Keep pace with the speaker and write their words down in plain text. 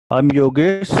I'm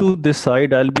Yogesh Su this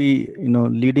side. I'll be,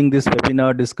 leading this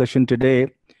webinar discussion today.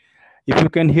 If you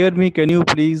can hear me, can you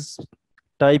please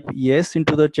type yes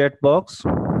into the chat box?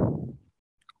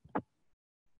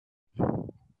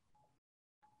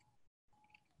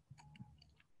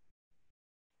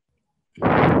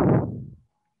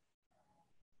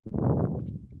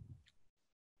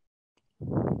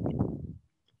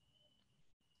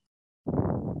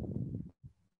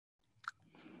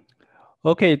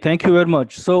 Okay, thank you very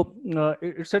much. So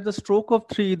it's at the stroke of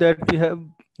three that we have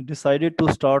decided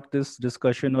to start this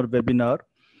discussion or webinar.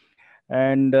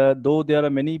 And though there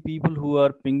are many people who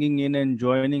are pinging in and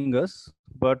joining us,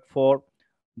 but for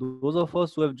those of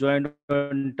us who have joined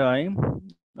on time,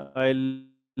 I'd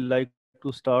like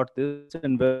to start this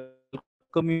and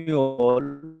welcome you all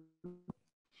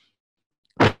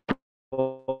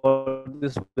for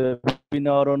this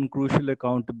webinar on crucial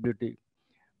accountability.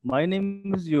 My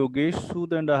name is Yogesh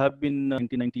Sood and I have been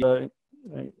working in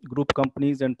group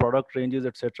companies and product ranges,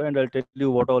 etc. And I'll tell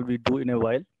you what all we do in a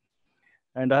while.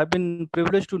 And I've been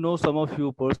privileged to know some of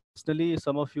you personally.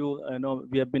 Some of you,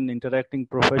 we have been interacting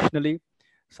professionally.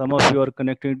 Some of you are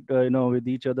connected, with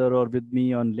each other or with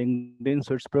me on LinkedIn.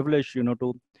 So it's privilege,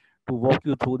 to walk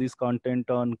you through this content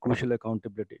on crucial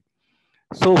accountability.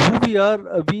 So who we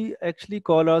are, we actually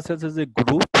call ourselves as a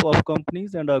group of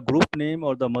companies, and our group name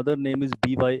or the mother name is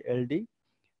BYLD.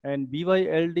 And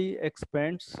BYLD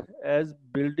expands as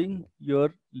building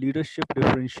your leadership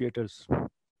differentiators.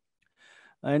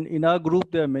 And in our group,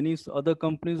 there are many other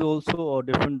companies also, or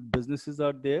different businesses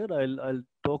are there. I'll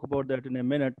talk about that in a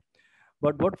minute.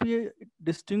 But what we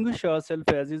distinguish ourselves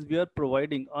as is we are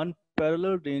providing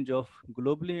unparalleled range of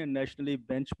globally and nationally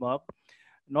benchmarked,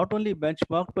 not only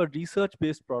benchmarked, but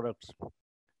research-based products.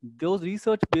 Those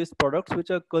research-based products which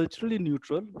are culturally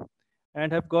neutral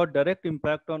and have got direct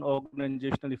impact on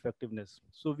organizational effectiveness.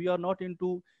 So we are not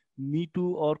into me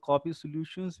too or copy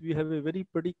solutions. We have a very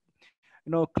pretty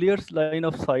clear line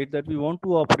of sight that we want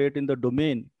to operate in the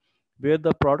domain where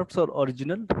the products are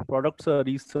original, products are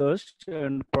researched,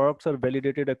 and products are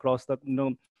validated across the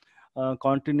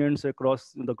continents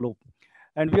across the globe.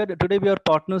 And we are today we are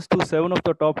partners to 7 of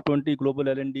the top 20 global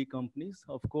L&D companies.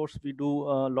 Of course, we do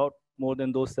a lot more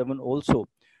than those 7 also,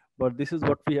 but this is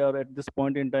what we are at this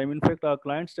point in time. In fact, our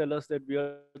clients tell us that we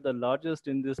are the largest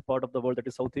in this part of the world, that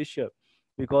is South Asia,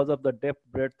 because of the depth,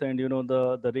 breadth, and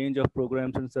the range of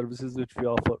programs and services which we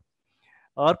offer.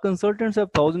 Our consultants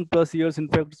have 1,000+ years. In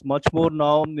fact, it's much more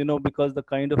now, because the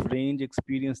kind of range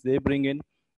experience they bring in,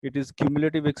 it is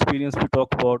cumulative experience we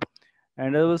talk about.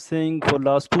 And I was saying for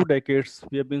last 2 decades,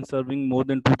 we have been serving more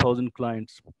than 2,000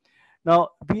 clients. Now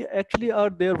we actually are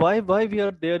there. Why we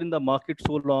are there in the market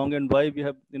so long, and why we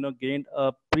have gained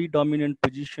a predominant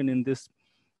position in this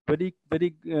very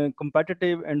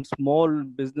competitive and small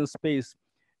business space,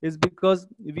 is because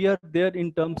we are there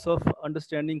in terms of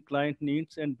understanding client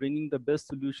needs and bringing the best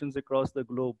solutions across the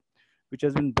globe, which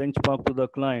has been benchmarked to the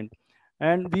client.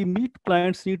 And we meet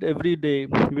clients' need every day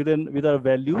with our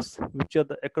values, which are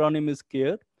the acronym is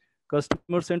CARE,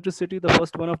 customer centricity, the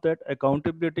first one of that,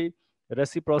 accountability,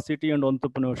 reciprocity, and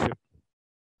entrepreneurship.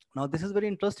 Now, this is very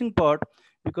interesting part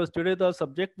because today the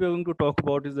subject we are going to talk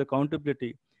about is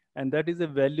accountability, and that is a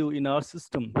value in our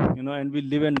system, and we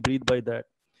live and breathe by that.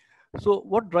 So,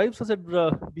 what drives us at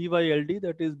BYLD,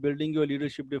 that is building your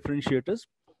leadership differentiators?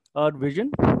 Our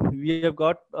vision. We have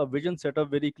got a vision set up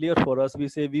very clear for us. We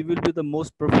say we will be the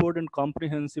most preferred and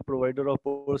comprehensive provider of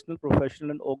personal,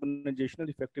 professional, and organizational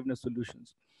effectiveness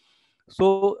solutions.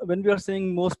 So when we are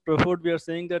saying most preferred, we are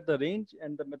saying that the range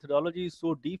and the methodology is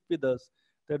so deep with us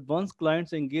that once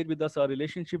clients engage with us, our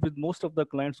relationship with most of the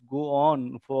clients go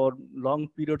on for long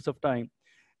periods of time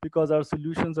because our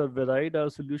solutions are varied, our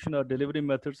solution, our delivery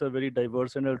methods are very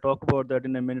diverse, and I'll talk about that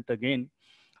in a minute again.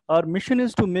 Our mission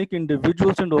is to make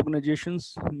individuals and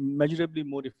organizations measurably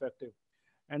more effective.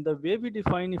 And the way we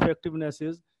define effectiveness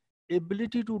is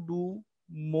ability to do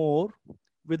more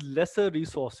with lesser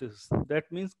resources.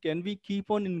 That means, can we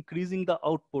keep on increasing the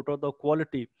output or the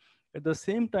quality? At the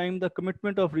same time, the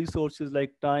commitment of resources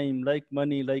like time, like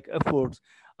money, like efforts,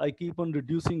 I keep on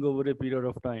reducing over a period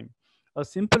of time. A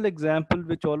simple example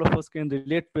which all of us can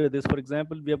relate with is, for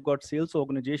example, we have got sales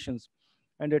organizations,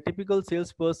 and a typical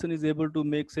salesperson is able to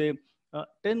make, say,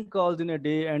 10 calls in a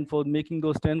day, and for making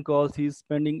those 10 calls, he's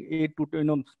spending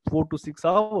 4 to 6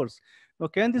 hours. Now,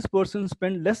 can this person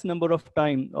spend less number of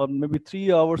time, or maybe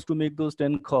 3 hours, to make those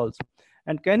 10 calls?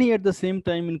 And can he at the same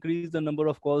time increase the number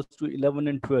of calls to 11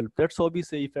 and 12? That's how we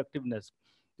say effectiveness.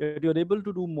 That you're able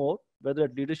to do more, whether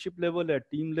at leadership level, at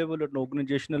team level, at an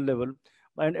organizational level,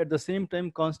 and at the same time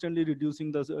constantly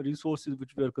reducing the resources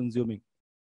which we are consuming.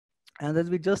 And as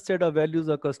we just said, our values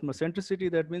are customer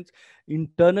centricity. That means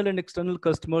internal and external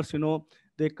customers,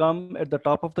 they come at the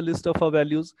top of the list of our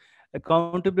values.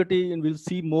 Accountability, and we'll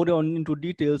see more on into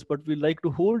details, but we like to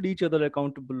hold each other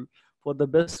accountable for the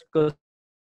best customer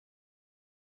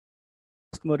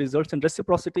results. And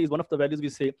reciprocity is one of the values we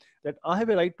say, that I have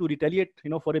a right to retaliate,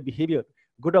 for a behavior,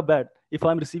 good or bad, if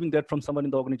I'm receiving that from someone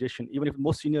in the organization. Even if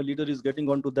most senior leader is getting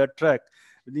onto that track,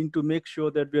 we need to make sure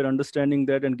that we are understanding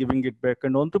that and giving it back.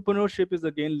 And entrepreneurship is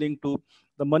again linked to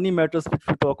the money matters, which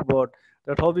we talk about,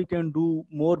 that how we can do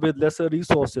more with lesser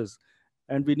resources.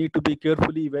 And we need to be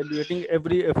carefully evaluating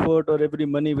every effort or every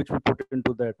money which we put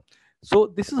into that. So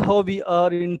this is how we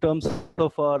are in terms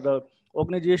of our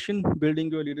organization, building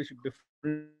your leadership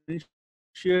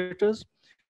differentiators.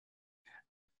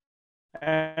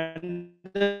 And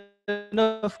then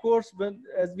of course,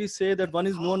 as we say that one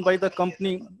is known by the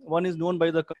company, one is known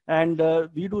by the company, and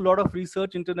we do a lot of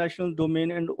research, international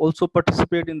domain, and also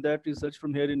participate in that research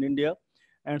from here in India.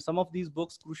 And some of these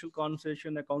books, Crucial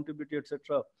Conversation, Accountability,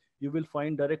 etc., you will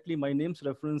find directly my name's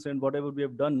reference and whatever we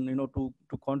have done, to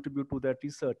contribute to that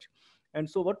research. And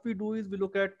so what we do is we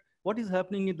look at what is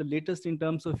happening in the latest in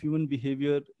terms of human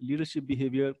behavior, leadership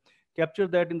behavior, capture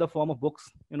that in the form of books,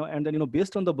 and then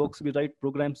based on the books we write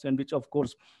programs, and which of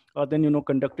course are then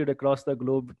conducted across the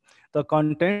globe. The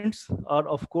contents are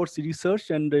of course research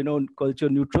and culture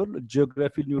neutral,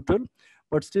 geography neutral,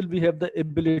 but still we have the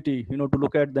ability to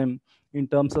look at them in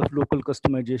terms of local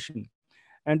customization.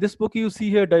 And this book you see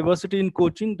here, Diversity in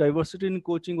Coaching. Diversity in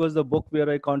Coaching was the book where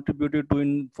I contributed to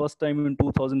in first time in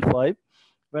 2005,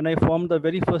 when I formed the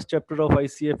very first chapter of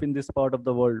ICF in this part of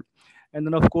the world. And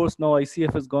then, of course, now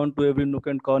ICF has gone to every nook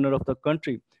and corner of the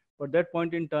country. But that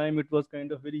point in time, it was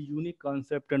kind of very unique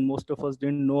concept, and most of us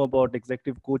didn't know about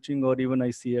executive coaching or even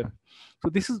ICF. So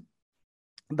this is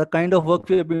the kind of work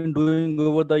we have been doing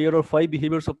over the year, or 5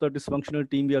 behaviors of the dysfunctional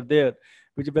team we are there,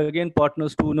 which we again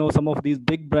partners to some of these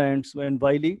big brands. And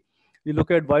Wiley, we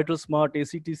look at VitalSmart,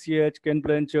 ACTCH, Ken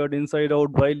Blanchard, Inside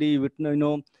Out, Wiley,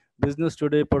 Business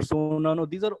Today, Persona. No,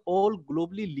 these are all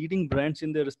globally leading brands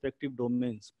in their respective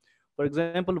domains. For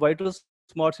example,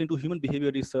 VitalSmarts into human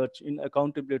behavior research, in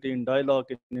accountability, in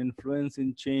dialogue, in influence,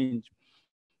 in change.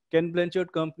 Ken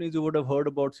Blanchard companies, you would have heard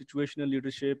about situational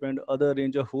leadership and other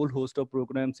range, a whole host of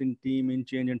programs in team, in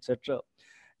change, etc.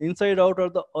 Inside Out are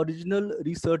the original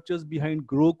researchers behind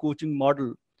Grow coaching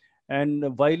model.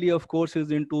 And Wiley, of course,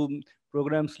 is into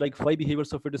programs like 5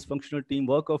 behaviors of a dysfunctional team,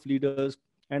 work of leaders,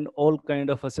 and all kind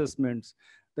of assessments.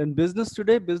 Then Business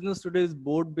Today is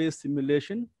board-based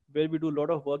simulation, where we do a lot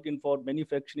of work in for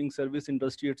manufacturing, service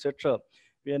industry, etc.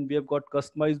 And we have got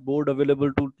customized board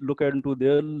available to look at into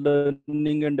their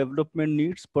learning and development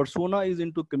needs. Persona is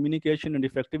into communication and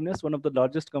effectiveness, one of the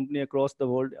largest company across the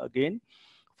world again.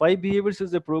 5 behaviors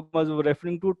is a program I was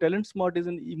referring to. Talent Smart is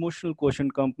an emotional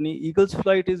quotient company. Eagles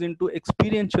Flight is into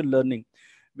experiential learning,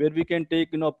 where we can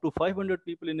take up to 500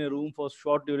 people in a room for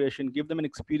short duration, give them an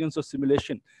experience of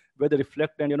simulation, where they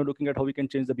reflect and looking at how we can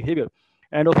change the behavior.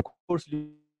 And of course,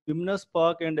 Luminous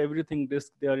Park and everything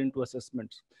this they are into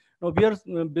assessments. Now we are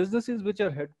businesses which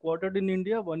are headquartered in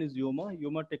India. One is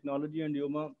Yoma Technology, and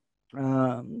Yoma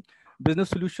um, business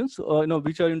solutions,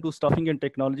 which are into staffing and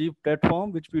technology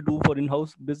platform, which we do for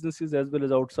in-house businesses as well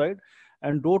as outside.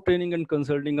 And Door Training and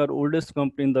Consulting, our oldest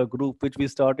company in the group, which we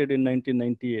started in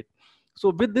 1998. So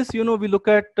with this, we look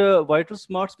at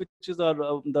VitalSmarts, which is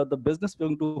the business we're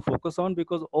going to focus on,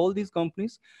 because all these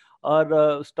companies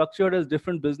are structured as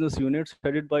different business units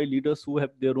headed by leaders who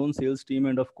have their own sales team,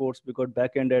 and of course, because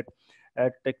back end at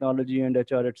technology and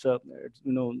HR, it's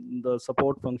the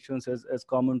support functions as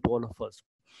common to all of us.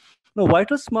 Now,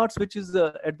 VitalSmarts, which is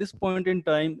at this point in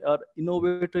time, are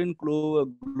innovator in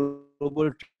global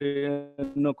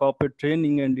corporate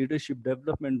training and leadership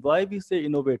development. Why we say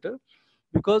innovator?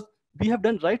 Because we have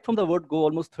done right from the word go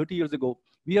almost 30 years ago.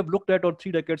 We have looked at, or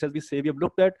 3 decades, as we say, we have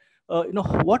looked at,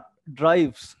 what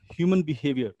drives human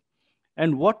behavior,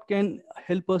 and what can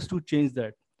help us to change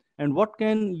that, and what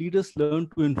can leaders learn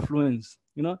to influence.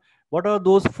 What are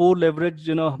those 4 leverage,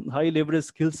 high leverage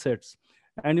skill sets,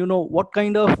 and what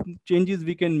kind of changes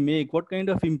we can make, what kind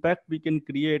of impact we can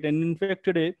create. And in fact,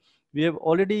 today we have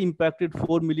already impacted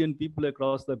 4 million people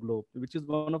across the globe, which is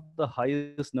one of the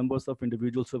highest numbers of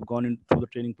individuals who have gone in through the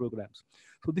training programs.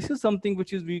 So this is something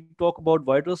which is, we talk about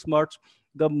VitalSmarts,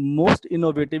 the most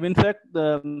innovative. In fact,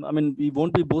 we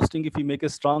won't be boasting if we make a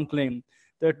strong claim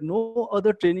that no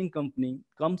other training company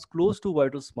comes close to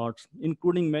VitalSmarts,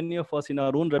 including many of us in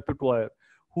our own repertoire,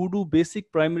 who do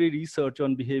basic primary research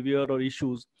on behavior or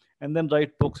issues, and then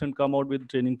write books and come out with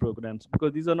training programs,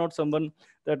 because these are not someone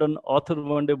that an author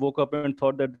one day woke up and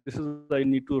thought that this is I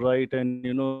need to write, and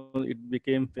it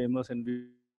became famous and we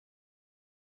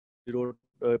wrote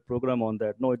a program on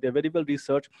that. No, they're very well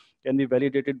researched, can be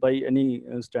validated by any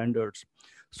standards.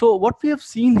 So what we have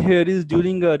seen here is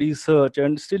during research,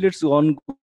 and still it's ongoing,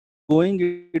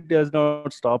 it has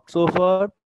not stopped so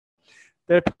far,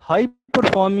 that high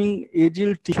performing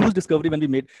agile teams, and this was a huge discovery when we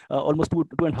made almost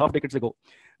 2.5 decades ago.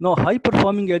 Now, high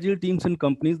performing agile teams and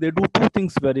companies, they do two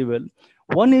things very well.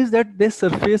 One is that they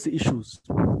surface issues.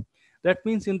 That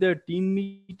means in their team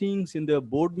meetings, in their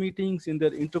board meetings, in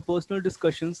their interpersonal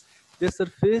discussions, they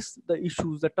surface the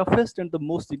issues, the toughest and the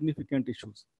most significant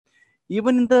issues.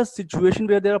 Even in the situation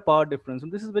where there are power difference,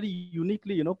 and this is very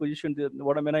uniquely, positioned.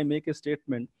 What when I make a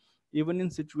statement, even in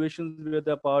situations where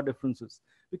there are power differences,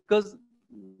 because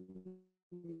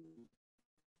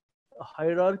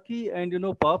hierarchy and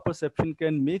power perception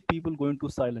can make people go into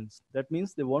silence. That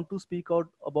means they want to speak out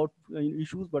about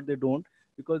issues, but they don't,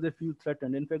 because they feel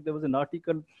threatened. In fact, there was an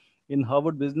article in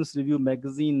Harvard Business Review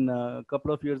magazine a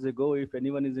couple of years ago. If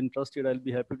anyone is interested, I'll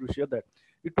be happy to share that.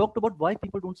 It talked about why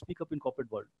people don't speak up in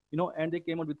corporate world, and they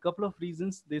came out with a couple of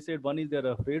reasons. They said one is they're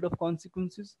afraid of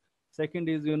consequences. Second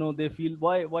is, they feel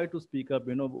why to speak up,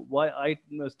 why I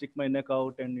stick my neck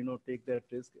out and take that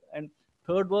risk. And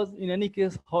third was, in any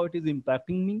case, how it is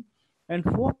impacting me. And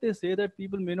fourth, they say that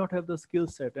people may not have the skill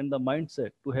set and the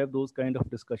mindset to have those kind of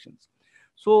discussions.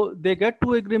 So they get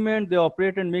to agreement, they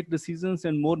operate and make decisions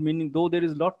and more meaning, though there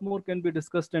is a lot more can be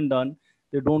discussed and done,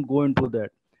 they don't go into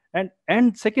that.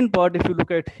 And second part, if you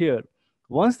look at here,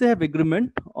 once they have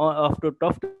agreement, after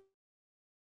tough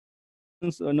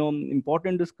discussions,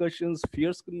 important discussions,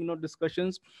 fierce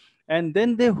discussions, and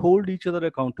then they hold each other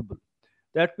accountable.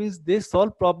 That means they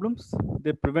solve problems,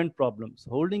 they prevent problems,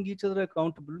 holding each other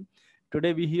accountable.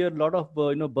 Today we hear a lot of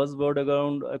buzzword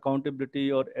around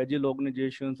accountability or agile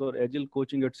organizations or agile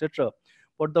coaching, etc.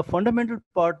 But the fundamental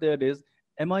part there is,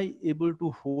 am I able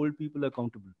to hold people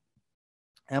accountable?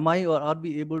 Am I, or are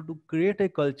we able to create a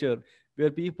culture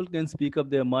where people can speak up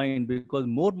their mind? Because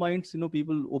more minds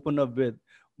people open up with,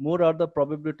 more are the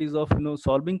probabilities of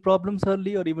solving problems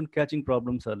early or even catching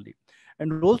problems early.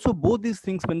 And also both these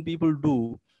things when people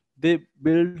do, they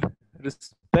build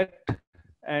respect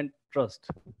and trust,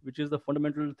 which is the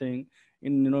fundamental thing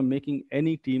in making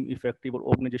any team effective or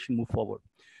organization move forward.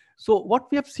 So what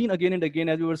we have seen again and again,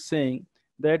 as we were saying,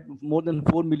 that more than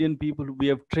 4 million people we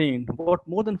have trained, what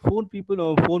more than 4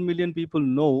 million people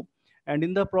know. And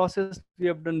in the process, we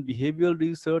have done behavioral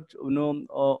research,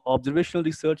 observational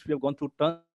research. We have gone through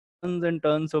tons and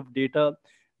tons of data,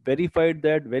 verified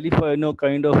that,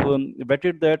 kind of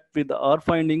vetted that with our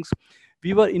findings.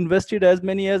 We were invested as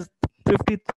many as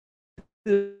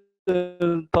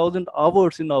 50,000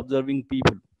 hours in observing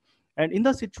people. And in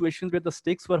the situations where the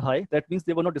stakes were high, that means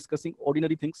they were not discussing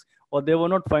ordinary things, or they were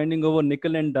not finding over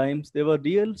nickel and dimes. They were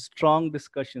real strong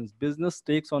discussions, business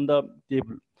stakes on the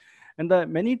table. And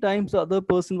many times the other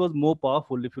person was more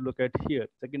powerful, if you look at here,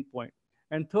 second point.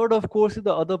 And third, of course, is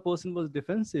the other person was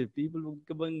defensive. People were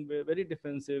becoming very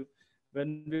defensive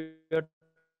when we are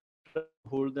trying to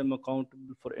hold them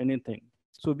accountable for anything.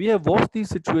 So we have watched these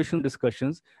situations,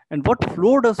 discussions, and what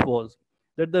floored us was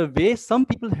that the way some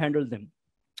people handled them,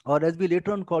 or as we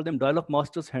later on call them, dialogue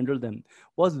masters handled them,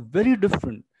 was very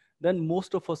different than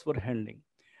most of us were handling.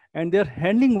 And their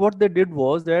handling, what they did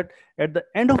was that at the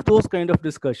end of those kind of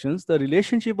discussions, the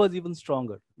relationship was even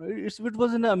stronger. It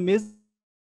was an amazing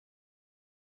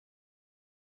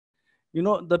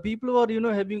experience. The people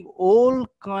were having all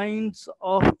kinds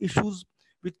of issues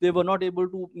which they were not able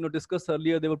to discuss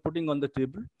earlier, they were putting on the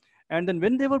table. And then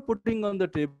when they were putting on the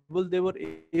table, they were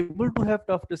able to have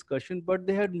tough discussion, but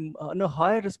they had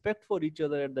high respect for each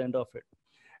other at the end of it.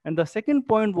 And the second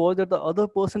point was that the other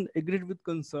person agreed with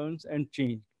concerns and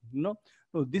changed. You know,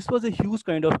 so this was a huge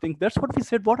kind of thing. That's what we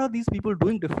said. What are these people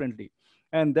doing differently?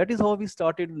 And that is how we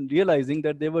started realizing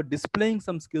that they were displaying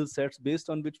some skill sets based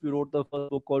on which we wrote the first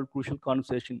book called Crucial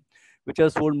Conversation, which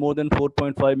has sold more than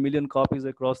 4.5 million copies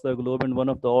across the globe and one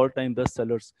of the all-time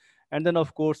bestsellers. And then,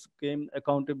 of course, came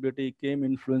accountability, came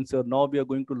influencer. Now we are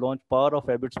going to launch Power of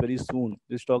Habits very soon.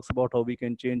 This talks about how we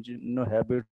can change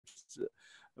habits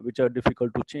which are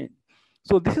difficult to change.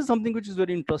 So this is something which is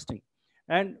very interesting.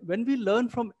 And when we learn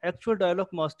from actual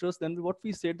dialogue masters, then what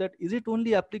we said that, is it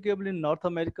only applicable in North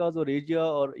Americas or Asia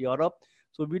or Europe?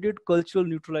 So we did cultural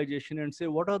neutralization and say,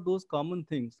 what are those common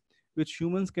things which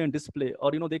humans can display,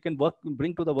 or they can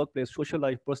bring to the workplace, social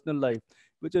life, personal life,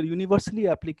 which are universally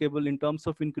applicable in terms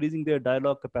of increasing their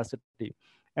dialogue capacity.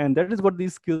 And that is what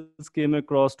these skills came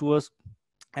across to us.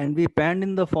 and we panned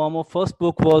in the form of first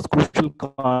book was Crucial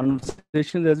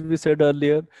Conversations, as we said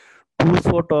earlier, tools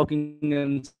for talking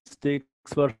and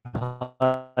stakes were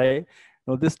high.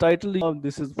 Now this title,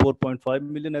 this is 4.5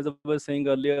 million, as I was saying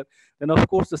earlier. Then of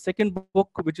course the second book,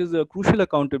 which is Crucial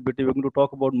Accountability, we're going to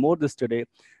talk about more this today.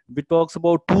 Which talks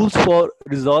about tools for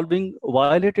resolving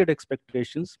violated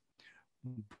expectations,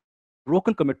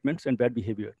 broken commitments, and bad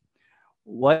behavior.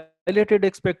 Violated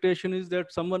expectation is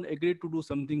that someone agreed to do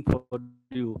something for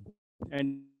you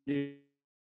and it didn't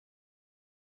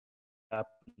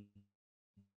happen.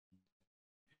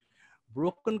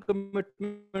 Broken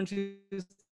commitments is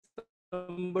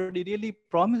somebody really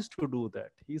promised to do that.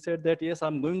 He said that, yes,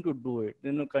 I'm going to do it.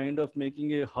 Kind of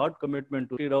making a hard commitment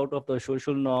to him. And when we are trying to hold others accountable, he acted out of the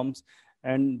social norms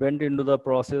and went into the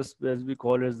process as we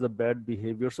call it as the bad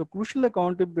behavior. So crucial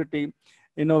accountability,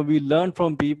 we learned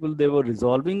from people they were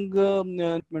resolving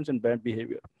commitments and bad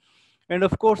behavior. And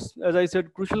of course, as I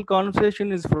said, crucial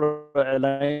conversation is for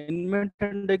alignment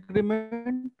and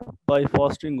agreement by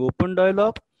fostering open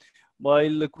dialogue,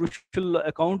 while crucial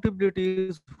accountability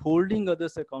is holding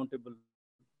others accountable,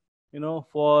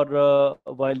 for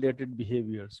violated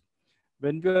behaviors.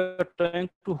 When we are trying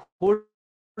to hold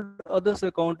others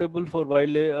accountable for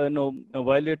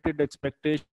violated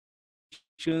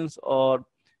expectations or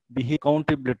behavior, we are talking about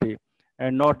accountability,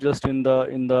 and not just is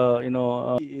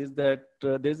that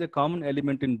there's a common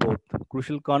element in both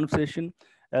crucial conversation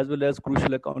as well as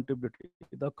crucial accountability.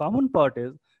 The common part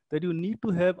is that you need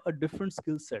to have a different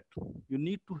skill set, you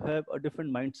need to have a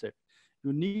different mindset,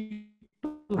 you need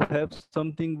to have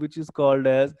something which is called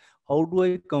as how do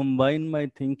I combine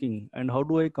my thinking and how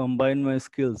do I combine my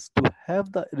skills to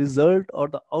have the result or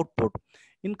the output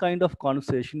in kind of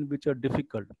conversation which are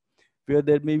difficult, where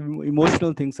there may be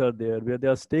emotional things are there, where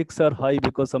their stakes are high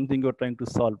because something you're trying to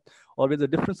solve, or there's a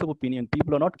difference of opinion.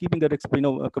 People are not keeping their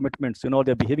commitments.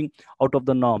 They're behaving out of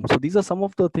the norm. So these are some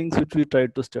of the things which we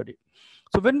tried to study.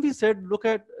 So when we said, look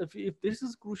at if this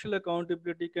is crucial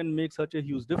accountability can make such a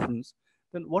huge difference,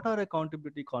 then what are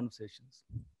accountability conversations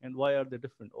and why are they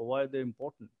different or why are they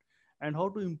important? And how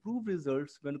to improve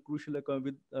results when crucial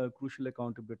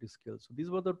accountability skills. So these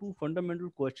were the two fundamental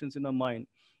questions in our mind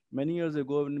many years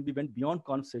ago when we went beyond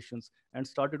conversations and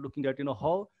started looking at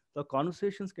how the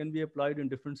conversations can be applied in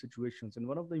different situations. And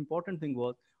one of the important thing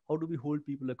was how do we hold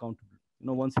people accountable?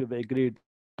 Once we have agreed,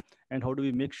 and how do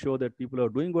we make sure that people are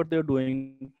doing what they're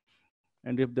doing,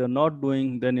 and if they're not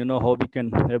doing, then how we can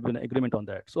have an agreement on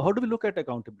that. So how do we look at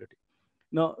accountability?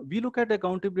 Now, we look at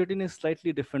accountability in a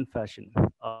slightly different fashion.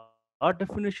 Our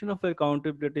definition of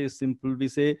accountability is simple. We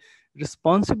say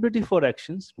responsibility for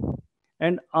actions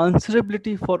and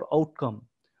answerability for outcome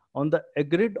on the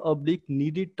agreed oblique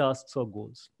needed tasks or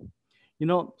goals.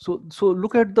 So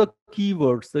look at the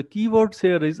keywords. The keywords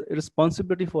here is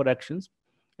responsibility for actions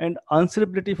and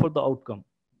answerability for the outcome.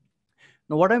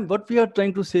 Now, what we are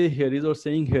trying to say here is, or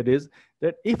saying here is,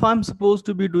 that if I'm supposed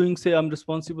to be doing, say, I'm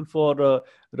responsible for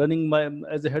running my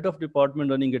as a head of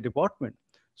department, running a department.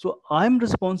 So I'm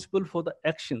responsible for the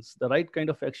actions, the right kind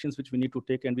of actions which we need to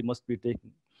take and we must be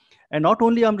taking. And not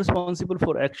only I'm responsible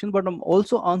for action, but I'm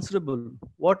also answerable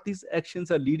what these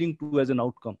actions are leading to as an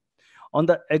outcome on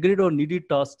the agreed or needed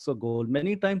tasks or goal.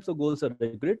 Many times the goals are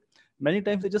agreed. Many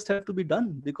times they just have to be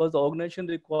done because the organization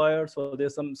requires, or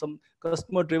there's some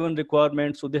customer driven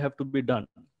requirements, so they have to be done.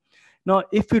 Now,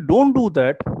 if we don't do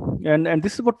that, and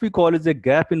this is what we call as a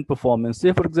gap in performance.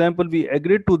 Say, for example, we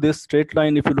agreed to this straight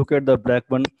line. If you look at the black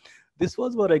one, this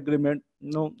was our agreement.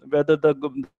 Whether the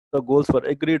goals were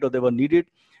agreed or they were needed,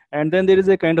 and then there is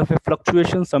a kind of a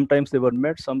fluctuation. Sometimes they were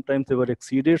met, sometimes they were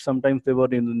exceeded, sometimes they were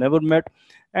never met,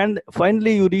 and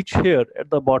finally you reach here at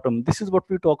the bottom. This is what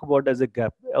we talk about as a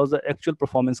gap, as the actual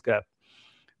performance gap.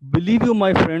 Believe you,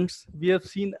 my friends, we have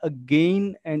seen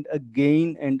again and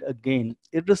again and again,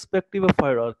 irrespective of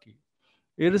hierarchy,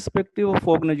 irrespective of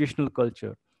organizational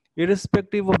culture,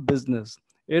 irrespective of business,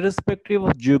 irrespective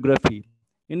of geography,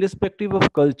 irrespective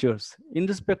of cultures,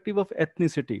 irrespective of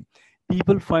ethnicity,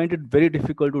 people find it very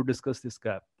difficult to discuss this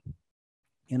gap.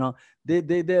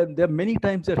 They're many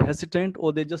times they're hesitant,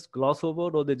 or they just gloss over,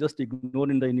 or they just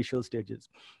ignore in the initial stages,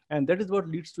 and that is what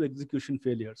leads to execution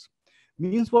failures.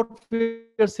 Means what we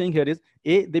are saying here is,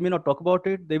 a, they may not talk about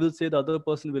it, they will say the other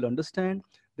person will understand.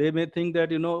 They may think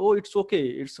that, oh, it's okay,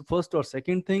 it's the first or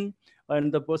second thing,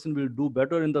 and the person will do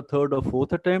better in the third or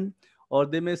fourth attempt. Or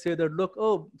they may say that, look,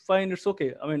 oh, fine, it's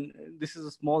okay, I mean, this is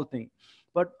a small thing.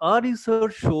 But our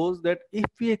research shows that if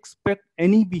we expect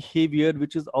any behavior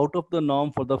which is out of the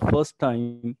norm for the first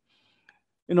time,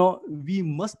 we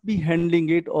must be handling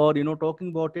it, or talking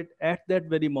about it at that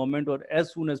very moment, or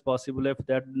as soon as possible, if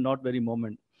that not very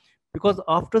moment. Because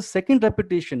after second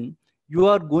repetition, you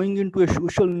are going into a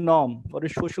social norm or a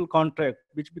social contract,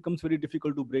 which becomes very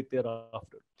difficult to break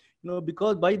thereafter.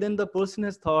 Because by then the person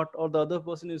has thought, or the other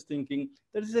person is thinking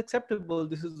that is acceptable,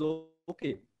 this is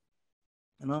okay.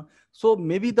 So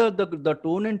maybe the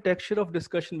tone and texture of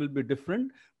discussion will be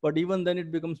different, but even then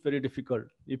it becomes very difficult.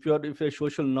 If a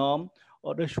social norm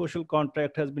or a social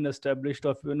contract has been established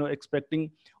of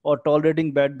expecting or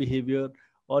tolerating bad behavior,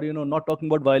 or not talking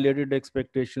about violated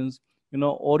expectations,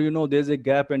 or there's a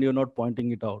gap and you're not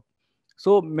pointing it out.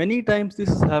 So many times this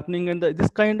is happening, and this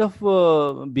kind of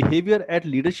behavior at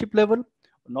leadership level,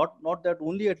 not that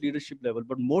only at leadership level,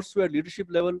 but more so at leadership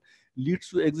level, leads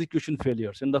to execution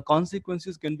failures, and the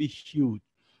consequences can be huge.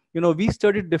 We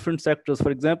studied different sectors.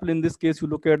 For example, in this case, you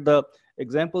look at the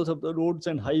examples of the roads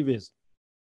and highways.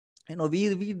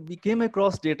 We came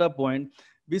across data point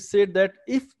which said that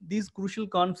if these crucial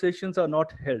conversations are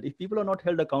not held, if people are not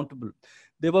held accountable,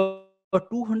 there were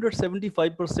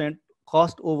 275%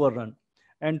 cost overrun,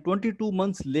 and 22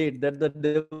 months late that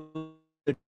there was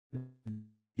a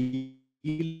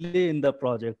delay in the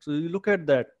project. So you look at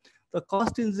that, the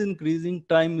cost is increasing,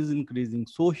 time is increasing,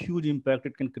 so huge impact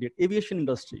it can create. Aviation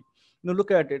industry, look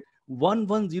at it,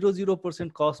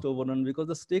 1100% cost overrun, because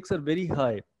the stakes are very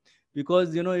high,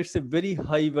 because it's a very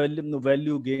high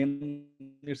value game,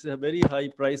 it's a very high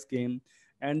price game,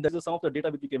 and these are some of the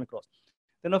data which we came across.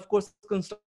 Then of course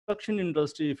construction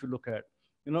industry, if you look at,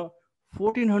 you know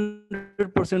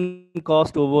 1400%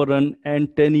 cost overrun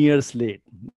and 10 years late.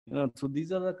 So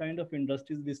these are the kind of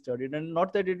industries we studied, and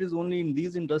not that it is only in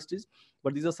these industries,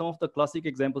 but these are some of the classic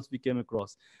examples we came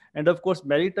across. And of course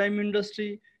maritime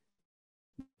industry,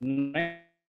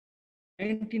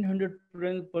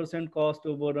 1900% cost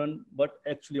overrun, but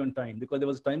actually on time, because there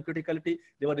was time criticality.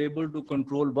 They were able to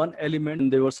control one element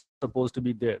and they were supposed to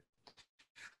be there.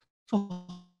 So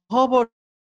how about you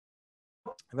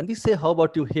here? When we say how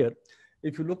about you here,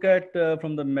 if you look at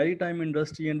from the maritime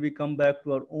industry and we come back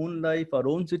to our own life, our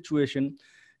own situation,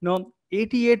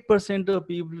 88% of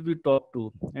people we talk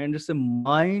to, and it's a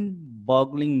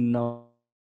mind-boggling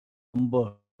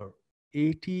number,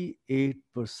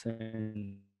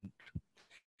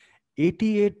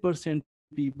 88%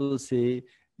 people say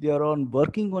they are on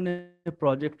working on a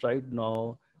project right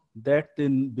now that they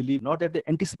believe will fail, not that they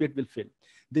anticipate will fail.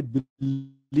 They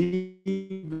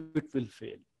believe it will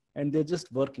fail, and they're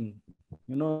just working.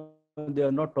 They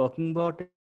are not talking about it.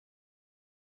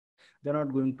 They're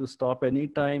not going to stop any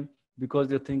time because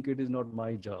they think it is not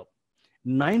my job.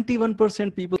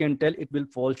 91% people can tell it will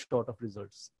fall short of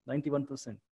results.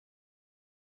 91%.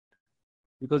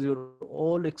 Because you're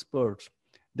all experts.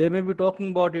 They may be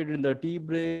talking about it in the tea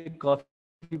break, coffee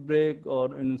break,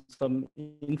 or in some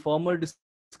informal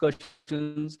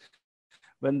discussions.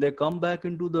 When they come back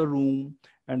into the room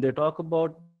and they talk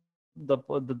about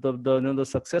the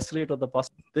success rate of the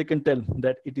past project, they can tell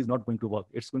that it is not going to work.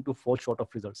 It's going to fall short of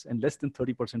results, and less than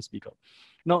 30% speak up.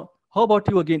 Now, how about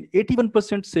you again?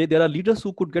 81% say there are leaders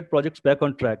who could get projects back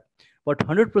on track, but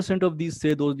 100% of these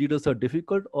say those leaders are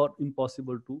difficult or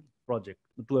impossible to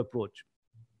approach.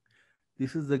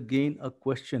 This is again a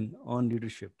question on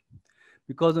leadership,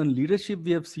 because on leadership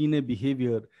we have seen a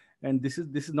behavior, and this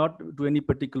is not to any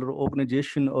particular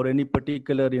organization or any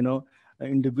particular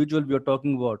individual we are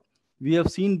talking about. We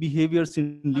have seen behaviors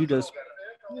in leaders.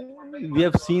 We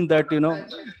have seen that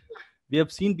we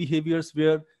have seen behaviors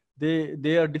where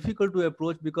they are difficult to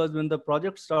approach, because when the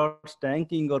project starts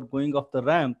tanking or going off the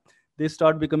ramp, they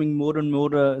start becoming more and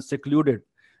more secluded.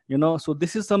 So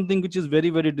this is something which is very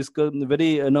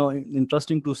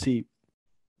interesting to see.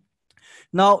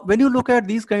 Now, when you look at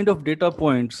these kind of data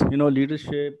points,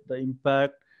 leadership, the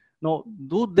impact, now,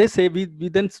 do they say we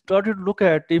then started to look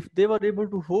at if they were able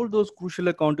to hold those crucial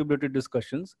accountability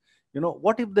discussions,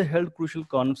 what if they held crucial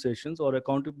conversations or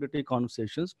accountability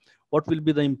conversations, what will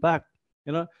be the impact?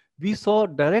 We saw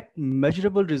direct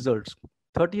measurable results,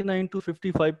 39 to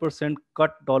 55%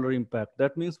 cut dollar impact.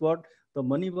 That means what? The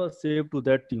money was saved to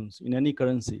that tunes in any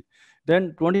currency.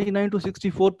 Then 29 to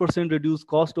 64% reduced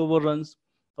cost overruns.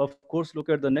 Of course, look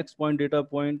at the next point, data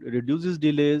point, reduces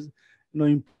delays,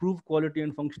 improve quality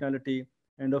and functionality,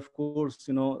 and of course,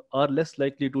 are less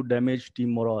likely to damage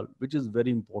team morale, which is very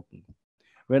important.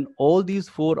 When all these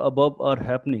four above are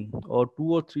happening, or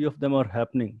two or three of them are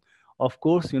happening, of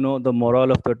course, the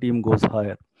morale of the team goes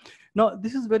higher. Now,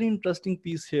 this is very interesting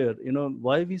piece here.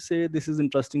 Why we say this is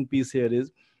interesting piece here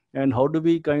is, and how do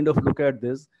we kind of look at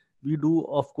this? We do,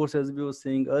 of course, as we were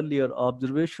saying earlier,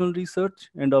 observational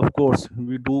research, and of course,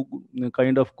 we do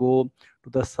kind of go to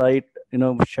the site,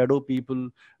 shadow people,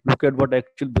 look at what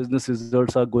actual business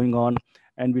results are going on,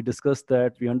 and we discuss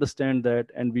that, we understand that,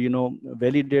 and we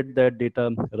validate that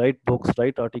data, write books,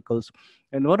 write articles.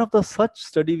 And one of the such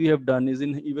study we have done is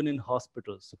in even in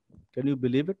hospitals. Can you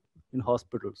believe it? In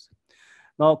hospitals.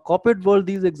 Now, corporate world,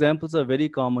 these examples are very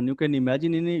common. You can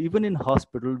imagine even in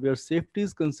hospital where safety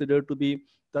is considered to be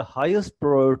the highest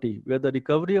priority, where the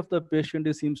recovery of the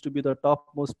patient seems to be the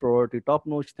topmost priority,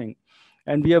 top-notch thing.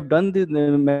 And we have done this,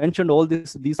 mentioned all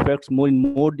these facts more in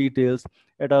more details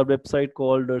at our website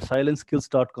called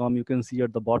silenceskills.com. You can see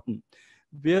at the bottom,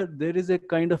 where there is a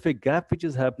kind of a gap which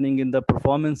is happening in the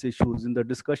performance issues, in the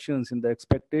discussions, in the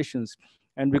expectations,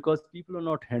 and because people are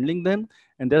not handling them,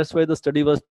 and that's why the study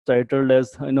was titled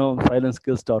as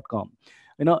silenceskills.com.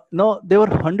 Now there were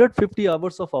 150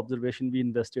 hours of observation we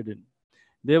invested in.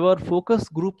 There were focus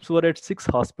groups were at 6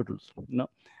 hospitals.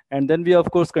 And then we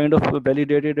of course kind of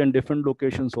validated in different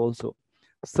locations also.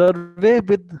 Survey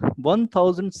with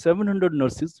 1,700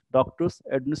 nurses, doctors,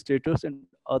 administrators, and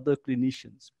other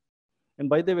clinicians. And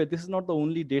by the way, this is not the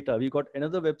only data. We got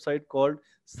another website called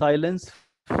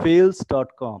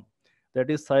silencefails.com. That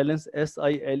is silence,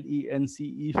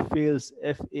 SILENCE, fails,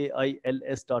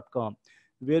 FAILS.com,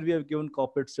 where we have given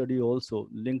corporate study also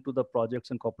linked to the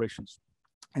projects and corporations.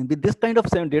 And with this kind of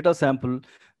data sample,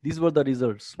 these were the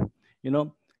results. You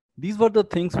know, these were the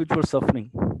things which were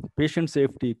suffering: patient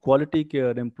safety, quality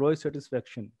care, employee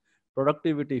satisfaction,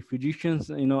 productivity, physicians,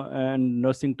 and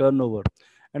nursing turnover.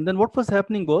 And then what was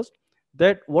happening was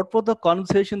that what was the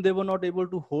conversation they were not able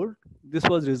to hold? This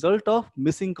was result of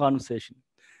missing conversation.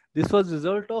 This was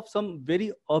result of some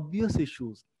very obvious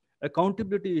issues,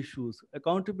 accountability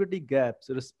gaps,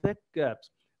 respect gaps,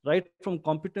 right from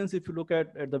competence. If you look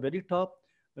at the very top,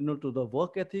 to the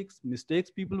work ethics, mistakes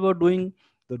people were doing,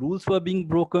 the rules were being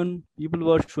broken, people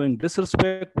were showing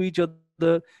disrespect to each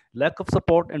other, lack of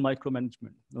support, and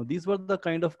micromanagement. Now, these were the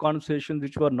kind of conversations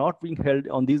which were not being held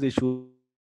on these issues.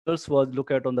 Results was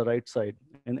look at on the right side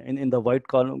in the white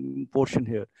column portion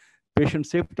here. Patient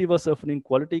safety was suffering,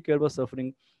 quality care was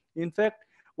suffering. In fact,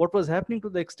 what was happening to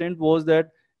the extent was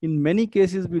that in many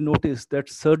cases we noticed that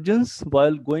surgeons,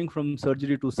 while going from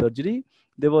surgery to surgery,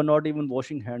 they were not even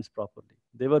washing hands properly.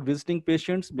 They were visiting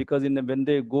patients because when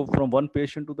they go from one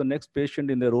patient to the next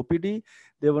patient in their OPD,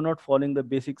 they were not following the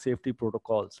basic safety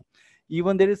protocols.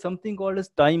 Even there is something called as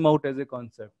timeout as a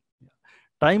concept.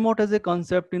 Timeout as a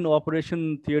concept in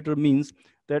operation theater means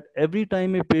that every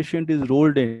time a patient is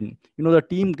rolled in, the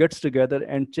team gets together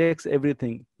and checks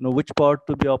everything, which part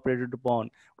to be operated upon,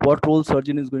 what role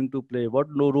surgeon is going to play, what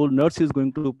role nurse is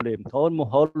going to play, how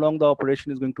long the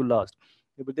operation is going to last.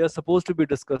 But they are supposed to be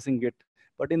discussing it.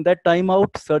 But in that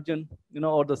timeout, surgeon,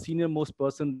 or the senior most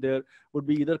person there would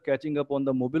be either catching up on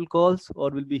the mobile calls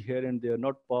or will be here and there,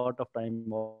 not part of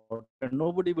timeout, and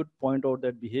nobody would point out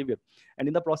that behavior. And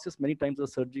in the process, many times the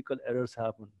surgical errors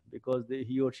happen because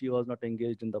he or she was not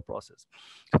engaged in the process.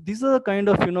 So these are the kind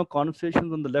of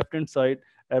conversations on the left hand side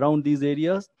around these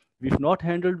areas. If not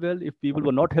handled well, if people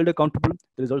were not held accountable,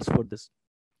 the results for this.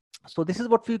 So this is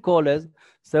what we call as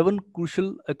 7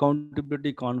 crucial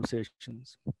accountability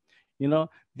conversations.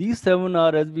 These 7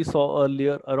 are, as we saw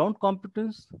earlier, around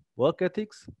competence, work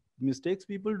ethics, mistakes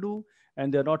people do,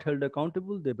 and they're not held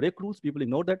accountable. They break rules, people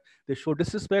ignore that. They show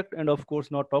disrespect, and of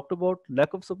course, not talked about,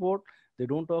 lack of support. They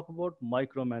don't talk about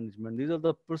micromanagement. These are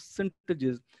the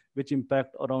percentages which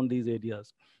impact around these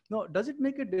areas. Now, does it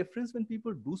make a difference when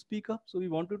people do speak up? So we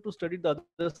wanted to study the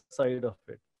other side of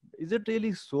it. Is it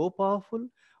really so powerful?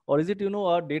 Or is it,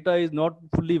 our data is not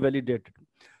fully validated?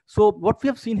 So what we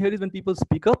have seen here is when people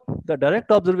speak up, the direct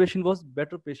observation was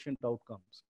better patient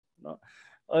outcomes.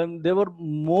 There were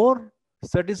more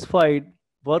satisfied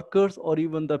workers or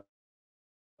even the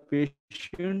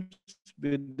patients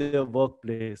with their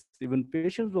workplace. Even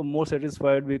patients were more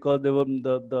satisfied because they were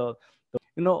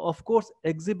of course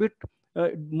exhibit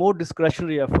more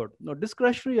discretionary effort. Now,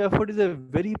 discretionary effort is a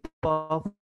very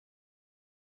powerful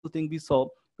thing we saw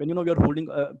when we are holding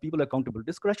people accountable.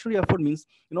 Discretionary effort means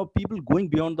people going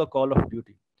beyond the call of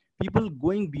duty, people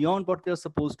going beyond what they are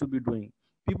supposed to be doing,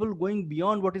 people going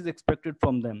beyond what is expected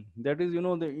from them. That is,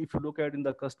 if you look at in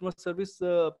the customer service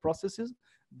processes,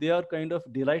 they are kind of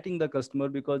delighting the customer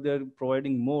because they are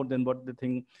providing more than what they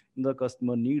think the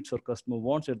customer needs or customer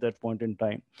wants at that point in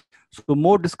time. So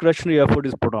more discretionary effort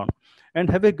is put on, and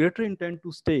have a greater intent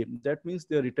to stay. That means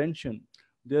their retention,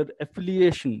 their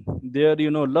affiliation, their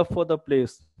love for the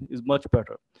place is much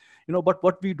better. But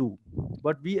what we do,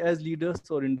 what we as leaders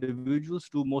or individuals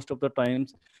do most of the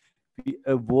times, we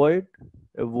avoid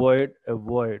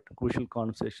crucial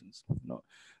conversations.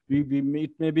 We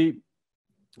it may be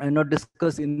and not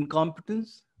discuss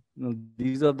incompetence,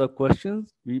 These are the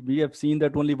questions. We have seen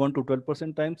that only 1 to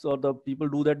 12% times, or the people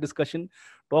do that discussion,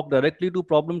 talk directly to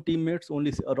problem teammates.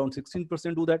 Only around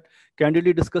 16% do that.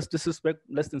 Candidly discuss disrespect.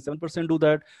 Less than 7% do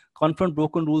that. Confront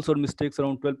broken rules or mistakes.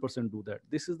 Around 12% do that.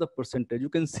 This is the percentage. You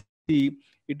can see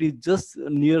it is just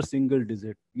near single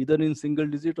digit, either in single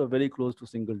digit or very close to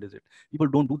single digit. People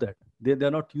don't do that. They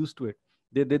are not used to it.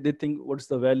 They think, what's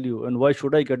the value and why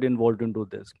should I get involved into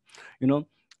this? You know,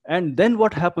 and then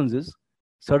what happens is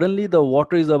suddenly the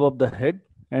water is above the head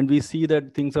and we see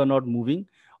that things are not moving,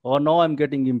 or now I'm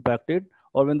getting impacted,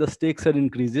 or when the stakes are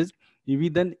increases, we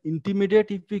then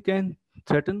intimidate if we can,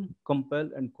 threaten, compel,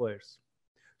 and coerce.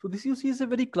 So this you see is a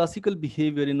very classical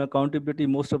behavior in accountability.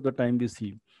 Most of the time we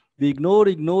see we ignore,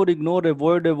 ignore, ignore,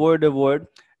 avoid, avoid, avoid,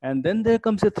 and then there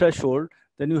comes a threshold.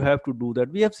 Then you have to do that.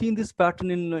 We have seen this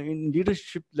pattern in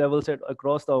leadership levels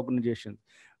across the organization.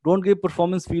 Don't give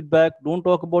performance feedback. Don't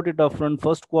talk about it upfront.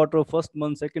 First quarter, first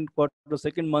month, second quarter,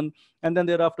 second month, and then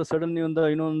thereafter, suddenly on the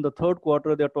in the third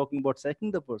quarter, they're talking about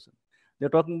sacking the person. They're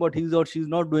talking about he's or she's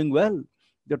not doing well.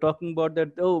 They're talking about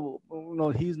that, oh,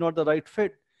 he's not the right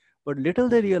fit. But little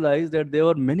they realize that there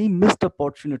were many missed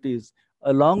opportunities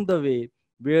along the way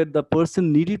where the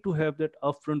person needed to have that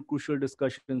upfront crucial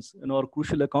discussions or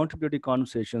crucial accountability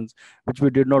conversations, which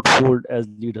we did not hold as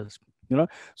leaders.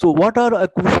 So what are a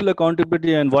crucial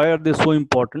accountability and why are they so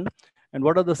important? And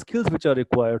what are the skills which are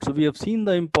required? So we have seen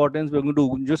the importance. We're going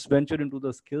to just venture into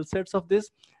the skill sets of this,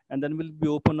 and then we'll be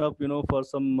open up, for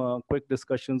some quick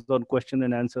discussions on question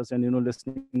and answers, and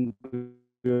listening to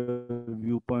your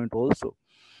viewpoint also.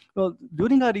 Well,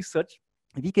 during our research,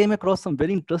 we came across some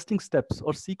very interesting steps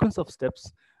or sequence of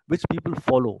steps which people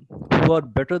follow who are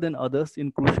better than others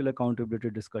in crucial accountability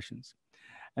discussions.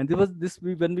 And there was this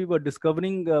when we were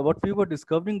discovering what we were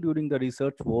discovering during the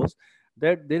research was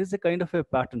that there is a kind of a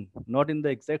pattern, not in the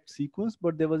exact sequence,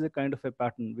 but there was a kind of a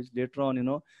pattern which later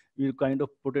on, we kind of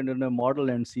put it in a model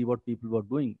and see what people were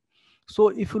doing. So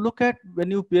if you look at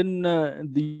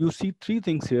you see three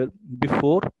things here: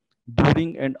 before,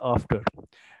 during, and after.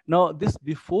 Now, this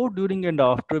before, during, and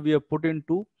after we have put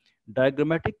into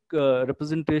diagrammatic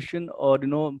representation, or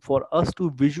for us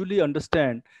to visually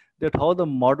understand that how the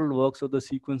model works or the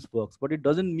sequence works. But it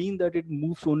doesn't mean that it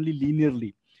moves only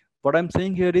linearly. What I'm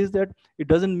saying here is that it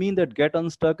doesn't mean that get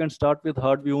unstuck and start with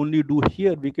hard we only do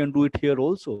here. We can do it here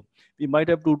also. We might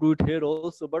have to do it here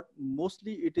also, but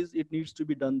mostly it needs to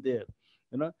be done there.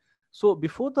 You know, so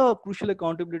before the crucial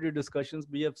accountability discussions,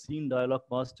 we have seen dialogue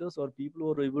masters or people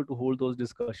who are able to hold those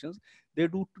discussions. They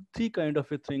do three kind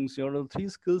of a things, three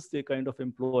skills they kind of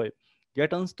employ: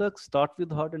 get unstuck, start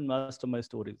with heart, and mastermind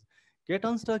stories. Get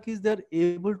unstuck is they're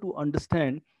able to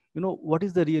understand, what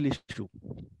is the real issue.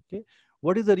 Okay,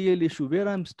 what is the real issue? Where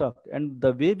I'm stuck, and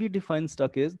the way we define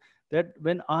stuck is that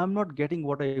when I'm not getting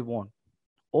what I want,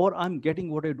 or I'm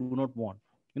getting what I do not want,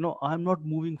 I'm not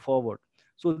moving forward.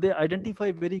 So they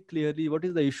identify very clearly what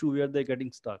is the issue where they're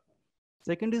getting stuck.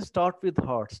 Second is start with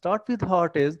heart. Start with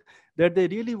heart is that they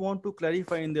really want to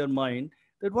clarify in their mind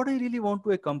that what I really want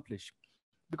to accomplish.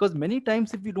 Because many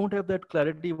times, if we don't have that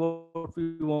clarity what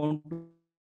we want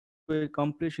to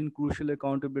accomplish in crucial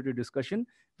accountability discussion,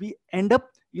 we end up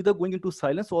either going into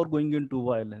silence or going into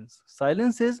violence.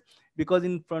 Silence is because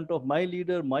in front of my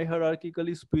leader, my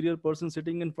hierarchically superior person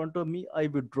sitting in front of me, I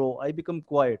withdraw, I become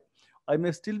quiet. I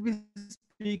may still be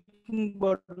speaking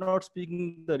but not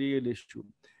speaking the real issue.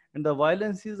 And the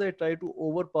violence is I try to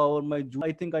overpower my juvenile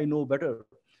nature. I think I know better.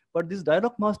 But these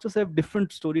dialogue masters have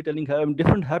different storytelling, have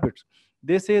different habits.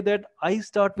 They say that I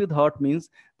start with heart means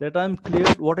that I'm clear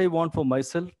what I want for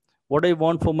myself, what I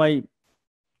want for the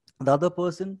other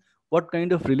person, what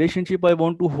kind of relationship I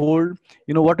want to hold,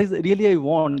 what is really I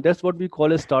want. That's what we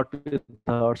call a start with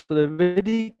heart. So they're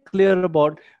very clear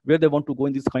about where they want to go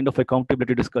in these kind of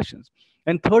accountability discussions.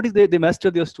 And third is they master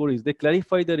their stories, they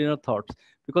clarify their inner thoughts.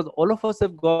 Because all of us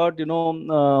have got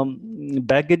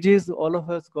baggages, all of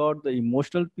us got the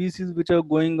emotional pieces which are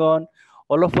going on,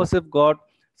 all of us have got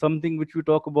something which we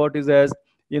talk about is as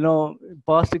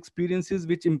past experiences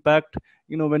which impact,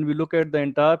 when we look at the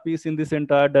entire piece in this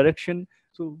entire direction.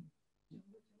 So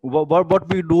what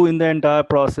we do in the entire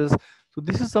process. So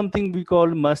this is something we call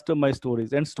master my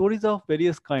stories, and stories of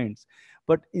various kinds.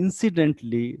 But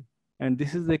incidentally, and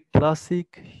this is a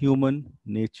classic human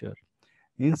nature,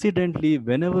 incidentally,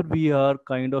 whenever we are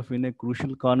kind of in a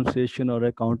crucial conversation or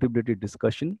accountability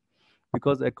discussion,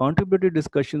 because accountability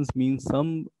discussions mean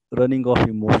some running of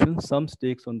emotions, some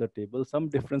stakes on the table, some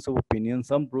difference of opinion,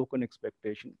 some broken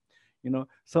expectation,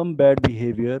 some bad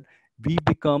behavior, we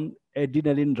become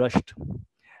adrenaline rushed,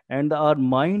 and our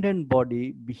mind and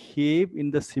body behave in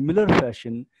the similar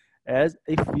fashion as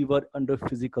if we were under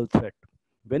physical threat.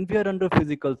 When we are under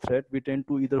physical threat, we tend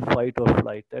to either fight or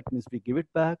flight. That means we give it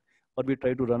back or we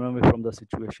try to run away from the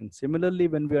situation. Similarly,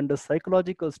 when we are under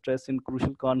psychological stress in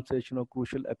crucial conversation or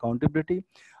crucial accountability,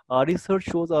 our research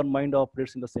shows our mind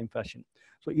operates in the same fashion.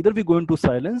 So either we go into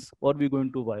silence or we go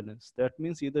into violence. That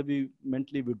means either we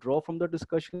mentally withdraw from the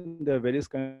discussion. There are various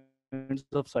kinds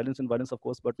of silence and violence, of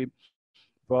course, but we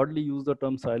broadly use the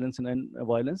term silence and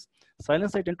violence.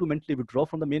 Silence, I tend to mentally withdraw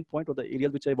from the main point or the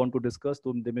areas which I want to discuss.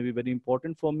 So they may be very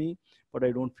important for me, but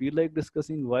I don't feel like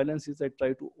discussing. Violence is I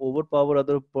try to overpower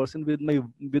other person with my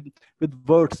with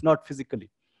words, not physically.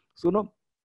 So no,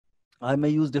 I may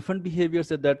use different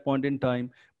behaviors at that point in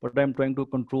time, but I'm trying to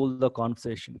control the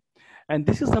conversation. And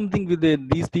this is something with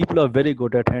these people are very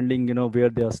good at handling, where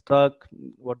they are stuck,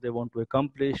 what they want to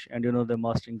accomplish, and, they're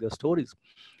mastering their stories.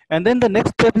 And then the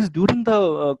next step is during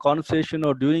the conversation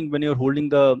or during when you're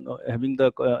holding having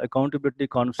the accountability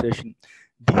conversation.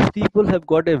 These people have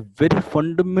got a very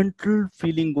fundamental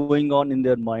feeling going on in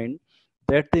their mind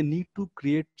that they need to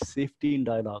create safety in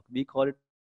dialogue. We call it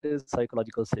as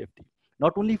psychological safety,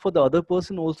 not only for the other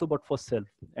person also but for self.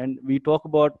 And we talk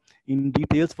about in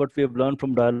details what we have learned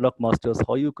from dialogue masters,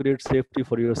 how you create safety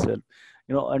for yourself,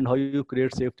 and how you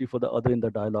create safety for the other in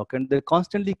the dialogue. And they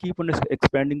constantly keep on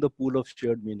expanding the pool of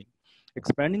shared meaning.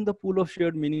 Expanding the pool of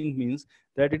shared meaning means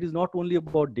that it is not only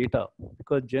about data,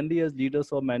 because generally as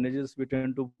leaders or managers we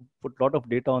tend to put a lot of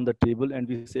data on the table and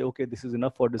we say, okay, this is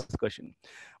enough for discussion.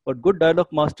 But good dialogue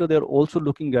master, they're also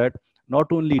looking at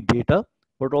not only data,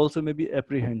 but also maybe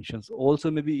apprehensions,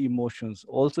 also maybe emotions,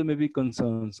 also maybe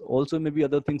concerns, also maybe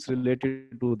other things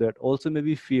related to that, also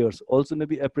maybe fears, also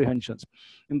maybe apprehensions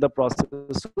in the process.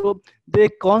 So they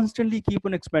constantly keep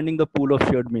on expanding the pool of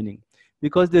shared meaning,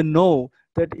 because they know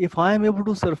that if I am able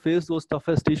to surface those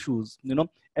toughest issues,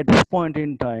 at this point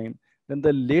in time, then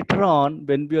the later on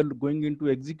when we are going into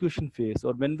execution phase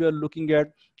or when we are looking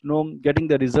at getting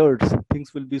the results,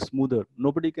 things will be smoother.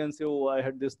 Nobody can say, oh, I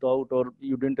had this doubt or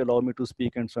you didn't allow me to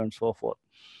speak and so on and so forth.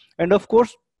 And of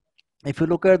course, if you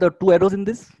look at the two arrows in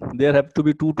this, there have to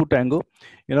be two to tango.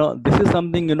 This is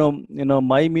something,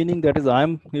 my meaning, that is,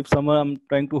 if someone, I'm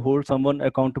trying to hold someone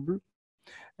accountable,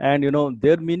 and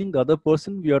their meaning, the other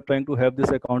person we are trying to have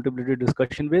this accountability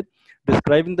discussion with,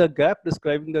 describing the gap.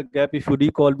 If you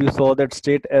recall, we saw that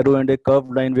straight arrow and a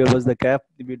curved line. Where was the gap?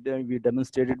 We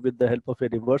demonstrated with the help of a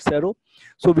reverse arrow.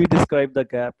 So we describe the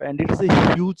gap, and it is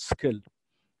a huge skill.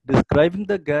 Describing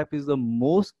the gap is the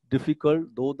most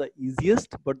difficult, though the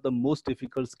easiest, but the most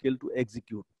difficult skill to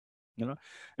execute.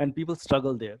 And people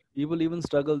struggle there. People even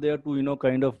struggle there to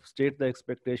kind of state the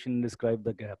expectation and describe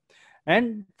the gap.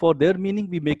 And for their meaning,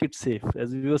 we make it safe.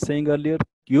 As we were saying earlier,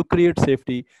 you create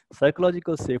safety,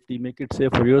 psychological safety, make it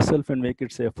safe for yourself and make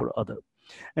it safe for other.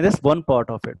 And that's one part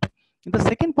of it. And the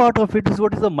second part of it is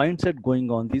what is the mindset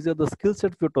going on. These are the skill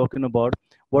sets we're talking about.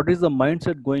 What is the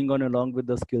mindset going on along with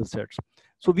the skill sets?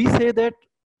 So we say that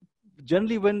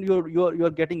generally when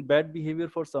you're getting bad behavior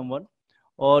for someone,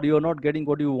 or you're not getting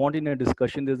what you want in a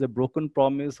discussion, there's a broken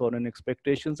promise or an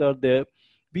expectations are there,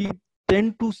 we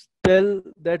tend to tell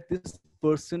that this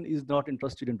person is not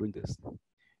interested in doing this.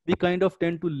 We kind of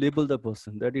tend to label the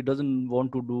person that he doesn't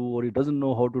want to do or he doesn't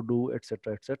know how to do,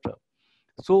 etc., etc.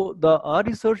 So our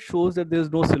research shows that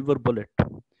there's no silver bullet.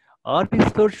 Our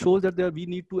research shows that we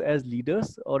need to, as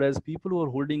leaders or as people who are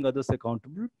holding others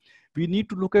accountable, we need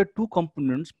to look at two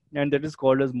components, and that is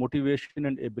called as motivation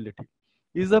and ability.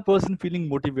 Is the person feeling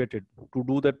motivated to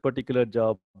do that particular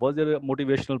job? Was there a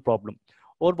motivational problem,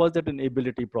 or was that an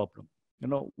ability problem?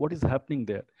 What is happening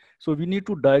there? So we need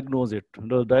to diagnose it.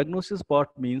 The diagnosis part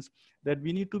means that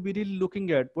we need to be really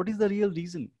looking at what is the real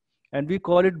reason, and we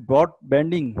call it broad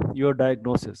bending your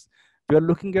diagnosis. We are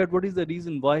looking at what is the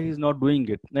reason why he's not doing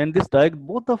it. And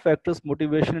both the factors,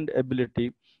 motivation and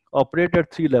ability, operate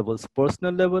at three levels: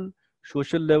 personal level,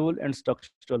 social level, and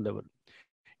structural level.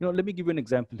 Let me give you an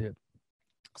example here.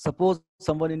 Suppose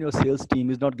someone in your sales team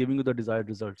is not giving you the desired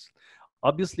results.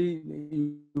 Obviously,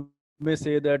 you may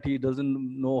say that he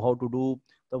doesn't know how to do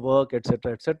the work,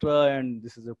 etc., etc., and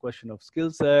this is a question of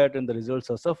skill set and the results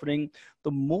are suffering.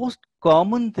 The most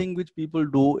common thing which people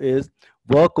do is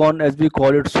work on, as we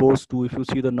call it, source 2. If you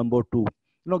see the number 2,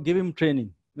 give him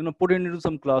training, put him into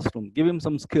some classroom, give him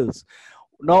some skills.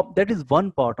 Now, that is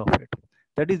one part of it.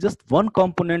 That is just one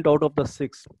component out of the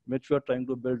 6 which we are trying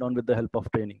to build on with the help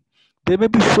of training. There may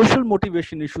be social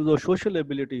motivation issues or social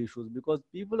ability issues, because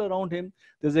people around him,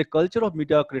 there's a culture of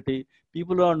mediocrity.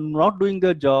 People are not doing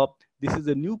their job. This is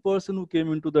a new person who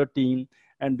came into the team,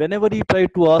 And whenever he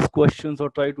tried to ask questions or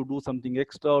try to do something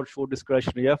extra or show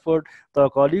discretionary effort, the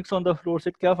colleagues on the floor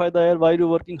said, "Kya fayda hai? Why are you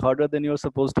working harder than you're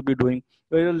supposed to be doing?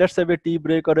 Well, let's have a tea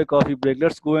break or a coffee break.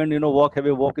 Let's go and walk, have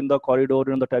a walk in the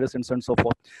corridor, on the terrace, and so on and so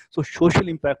forth." So social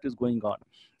impact is going on.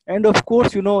 And of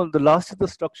course, the last is the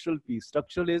structural piece.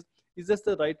 Structural is this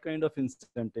the right kind of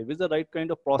incentive? Is the right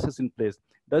kind of process in place?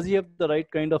 Does he have the right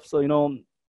kind of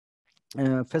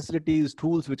facilities,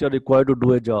 tools which are required to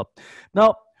do a job?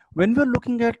 Now, when we're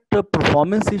looking at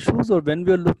performance issues, or when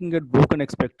we're looking at broken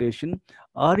expectation,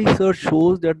 our research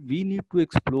shows that we need to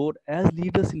explore, as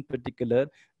leaders in particular,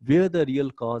 where the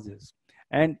real cause is.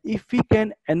 And if we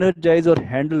can energize or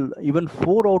handle even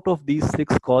 4 out of these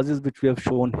 6 causes which we have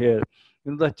shown here,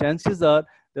 the chances are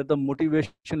that the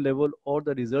motivation level or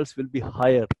the results will be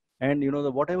higher. And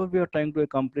whatever we are trying to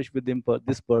accomplish with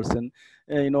this person,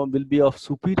 will be of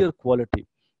superior quality.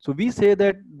 So we say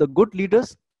that the good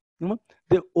leaders,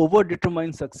 they over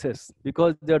determine success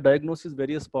because they are diagnosis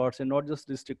various parts and not just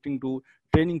restricting to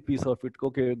training piece of it.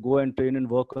 Okay, go and train and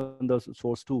work on the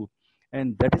source too.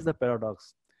 And that is the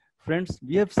paradox. Friends,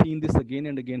 we have seen this again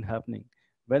and again happening.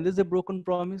 When there's a broken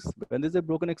promise, when there's a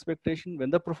broken expectation, when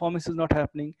the performance is not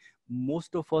happening,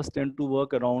 most of us tend to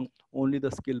work around only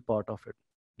the skill part of it.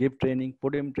 Give training,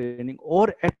 put him training,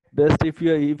 or at best, if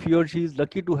he or she is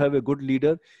lucky to have a good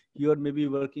leader, you are maybe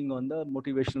working on the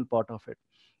motivational part of it.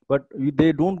 But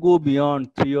they don't go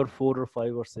beyond 3 or 4 or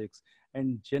 5 or 6.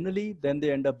 And generally, then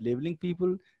they end up labeling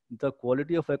people. The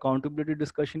quality of accountability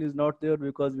discussion is not there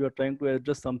because we are trying to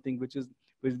address something which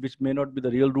may not be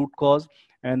the real root cause,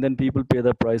 and then people pay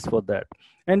the price for that.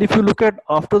 And if you look at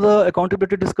after the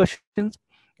accountability discussions,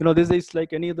 this is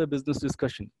like any other business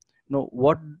discussion.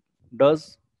 What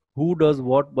does who does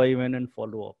what, by when, and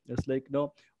follow up. It's like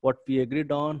what we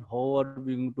agreed on, how are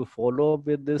we going to follow up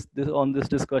with this on this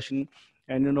discussion,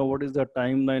 and what is the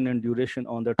timeline and duration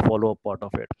on that follow up part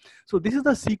of it. So this is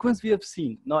the sequence we have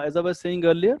seen. Now, as I was saying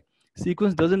earlier,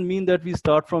 sequence doesn't mean that we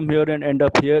start from here and end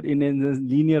up here in a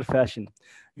linear fashion.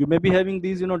 You may be having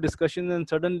these discussions, and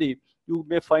suddenly you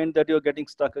may find that you're getting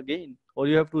stuck again, or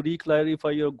you have to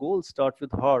re-clarify your goals, start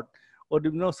with heart, or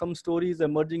some stories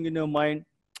emerging in your mind.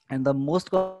 And the most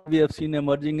common we have seen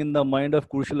emerging in the mind of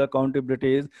crucial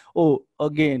accountability is, oh,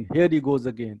 again, here he goes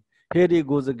again. Here he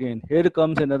goes again. Here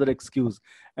comes another excuse.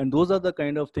 And those are the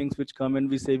kind of things which come and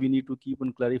we say we need to keep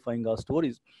on clarifying our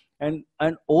stories. And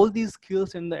all these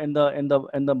skills and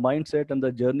the mindset and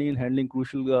the journey in handling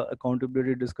crucial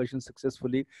accountability discussions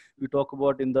successfully, we talk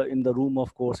about in the room,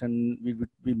 of course, and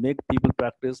we make people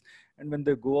practice. And when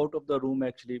they go out of the room,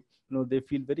 actually, they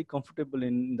feel very comfortable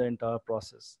in the entire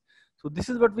process. So this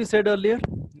is what we said earlier,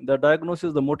 the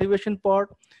diagnosis, the motivation part.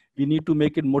 We need to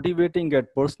make it motivating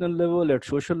at personal level, at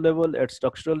social level, at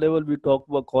structural level. We talk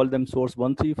about, call them source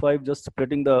 135, just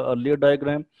splitting the earlier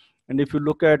diagram. And if you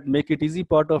look at make it easy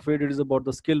part of it, it is about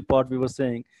the skill part we were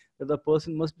saying that the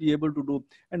person must be able to do.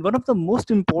 And one of the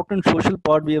most important social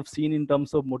part we have seen in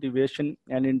terms of motivation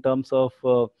and in terms of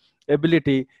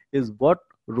ability is what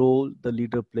role the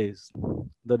leader plays,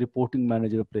 the reporting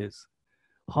manager plays.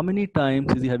 How many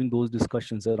times is he having those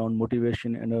discussions around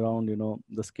motivation and around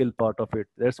the skill part of it?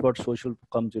 That's what social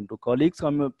comes into. Colleagues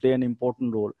play an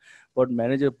important role, but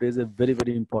manager plays a very,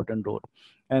 very important role.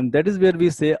 And that is where we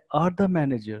say, are the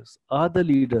managers, are the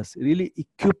leaders really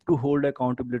equipped to hold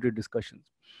accountability discussions?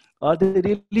 Are they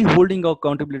really holding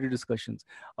accountability discussions?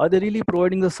 Are they really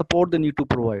providing the support they need to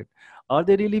provide? Are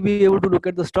they really be able to look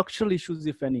at the structural issues,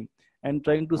 if any, and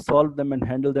trying to solve them and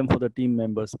handle them for the team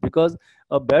members? Because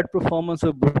a bad performance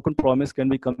or broken promise can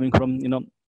be coming from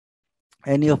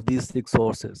any of these 6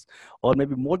 sources, or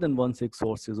maybe more than 1 6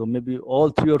 sources, or maybe all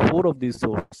 3 or 4 of these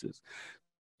sources.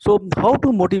 So how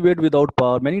to motivate without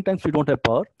power? Many times we don't have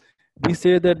power. We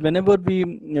say that whenever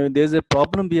there's a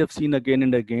problem we have seen again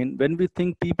and again, when we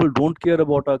think people don't care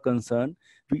about our concern,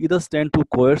 we either stand to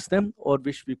coerce them or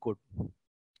wish we could.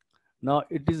 Now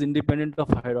it is independent of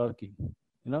hierarchy.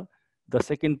 you know the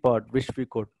second part, wish we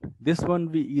could, this one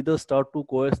we either start to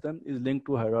coerce them, is linked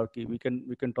to hierarchy. We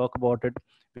can talk about it.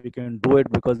 We can do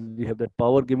it because we have that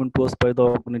power given to us by the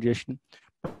organization.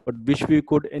 But wish we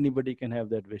could, anybody can have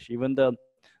that wish. Even the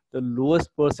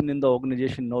lowest person in the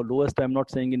organization, now lowest, I'm not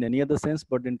saying in any other sense,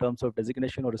 but in terms of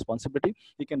designation or responsibility,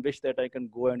 he can wish that I can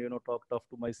go and talk tough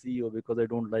to my CEO because I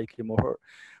don't like him or her.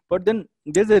 But then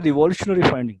there's a revolutionary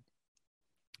finding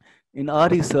in our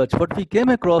research. What we came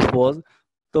across was,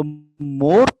 the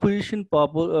more position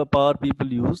power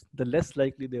people use, the less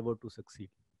likely they were to succeed.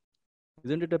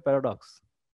 Isn't it a paradox?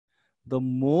 The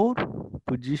more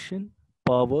position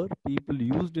power people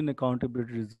used in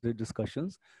accountability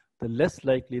discussions, the less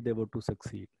likely they were to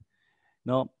succeed.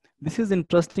 Now, This is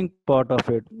interesting part of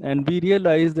it, and we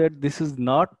realize that this is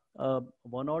not a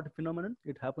one-odd phenomenon.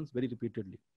 It happens very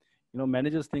repeatedly.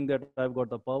 Managers think that I've got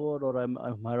the power, or I'm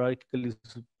hierarchically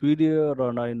superior,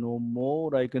 or I know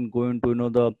more, I can go into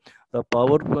the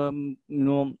power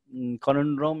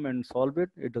conundrum and solve it.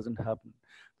 It doesn't happen.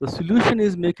 The solution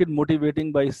is make it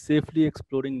motivating by safely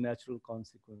exploring natural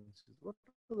consequences. What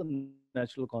are the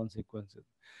natural consequences?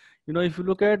 If you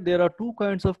look at, there are two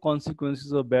kinds of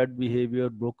consequences of bad behavior,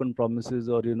 broken promises,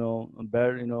 or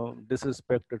bad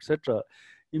disrespect, etc.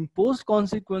 Imposed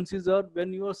consequences are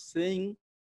when you are saying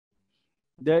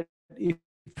that if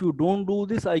you don't do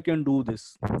this, I can do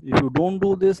this. If you don't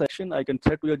do this, I can take action, I can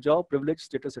threat to your job, privilege,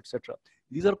 status, etc.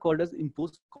 These are called as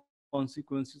imposed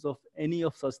consequences of any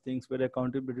of such things where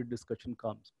accountability discussion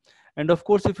comes. And of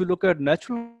course, if you look at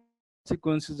natural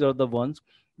consequences are the ones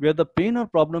where the pain or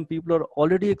problem people are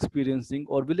already experiencing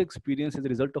or will experience as a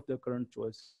result of their current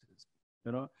choices.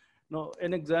 You know, now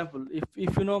an example,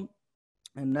 if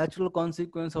a natural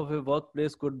consequence of a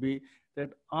workplace could be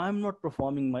that I'm not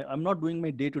doing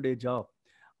my day-to-day job.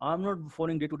 I'm not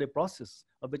following day-to-day process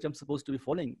of which I'm supposed to be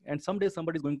following. And someday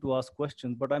somebody is going to ask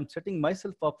questions, but I'm setting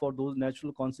myself up for those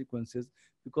natural consequences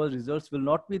because results will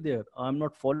not be there. I'm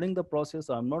not following the process.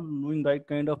 I'm not doing right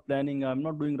kind of planning. I'm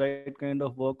not doing right kind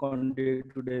of work on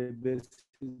day-to-day basis.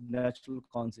 Natural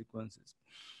consequences.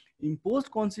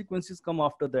 Imposed consequences come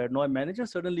after that. Now, a manager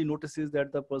suddenly notices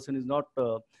that the person is not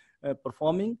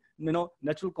performing.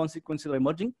 Natural consequences are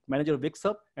emerging. Manager wakes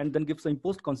up and then gives the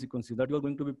imposed consequences that you are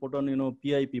going to be put on,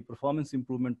 PIP, performance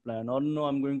improvement plan, or no,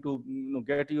 I'm going to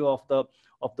get you off the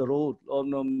road, or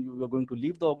no, you are going to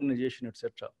leave the organization,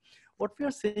 etc. What we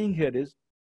are saying here is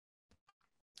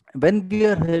when we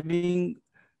are having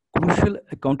crucial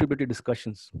accountability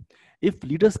discussions, if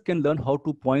leaders can learn how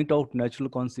to point out natural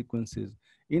consequences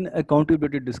in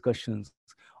accountability discussions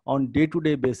on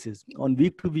day-to-day basis, on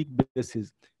week-to-week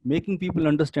basis, making people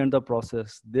understand the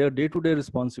process, their day-to-day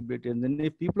responsibility, and then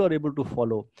if people are able to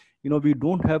follow, we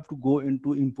don't have to go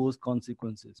into imposed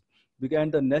consequences.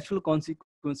 And the natural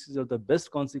consequences are the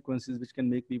best consequences which can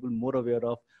make people more aware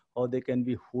of how they can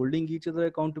be holding each other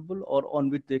accountable or on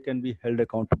which they can be held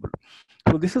accountable.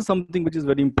 So this is something which is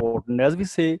very important. As we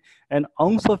say, an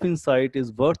ounce of insight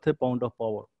is worth a pound of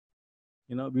power.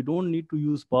 We don't need to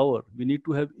use power. We need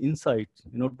to have insights,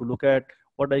 to look at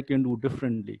what I can do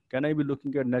differently. Can I be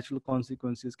looking at natural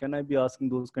consequences? Can I be asking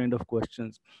those kind of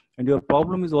questions? And your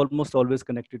problem is almost always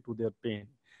connected to their pain.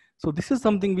 So this is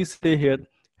something we say here.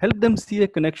 Help them see a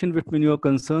connection between your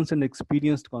concerns and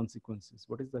experienced consequences.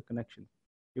 What is the connection?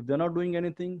 If they're not doing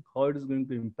anything, how it is going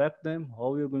to impact them,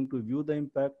 how you're going to view the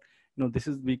impact. This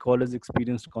is we call as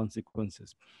experienced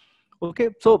consequences.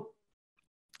 Okay, so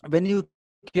when you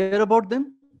care about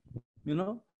them,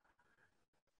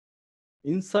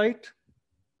 insight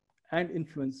and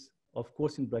influence, of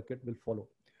course, in bracket will follow.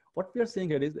 What we are saying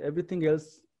here is everything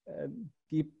else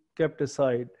keep kept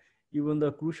aside. Even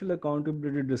the crucial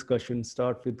accountability discussion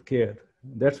start with care.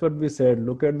 That's what we said.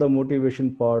 Look at the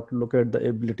motivation part, look at the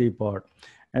ability part,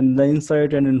 and the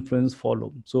insight and influence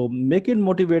follow. So make it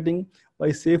motivating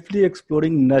by safely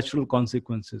exploring natural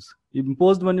consequences.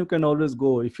 Imposed one, you can always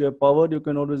go. If you have power, you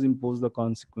can always impose the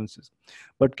consequences.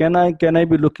 But can I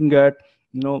be looking at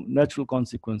natural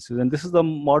consequences? And this is the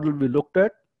model we looked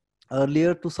at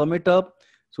earlier. To sum it up,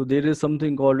 so there is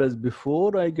something called as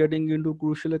before I getting into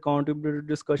crucial accountability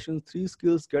discussions, 3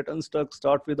 skills get unstuck.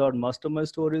 Start with our mastermind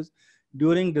stories.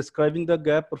 During describing the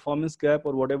gap, performance gap,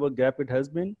 or whatever gap it has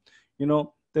been,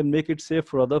 then make it safe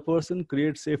for other person,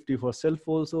 create safety for self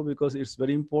also, because it's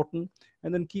very important.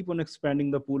 And then keep on expanding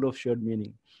the pool of shared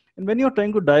meaning. And when you're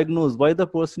trying to diagnose why the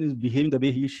person is behaving the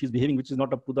way she's behaving, which is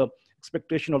not up to the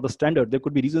expectation or the standard, there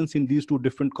could be reasons in these 2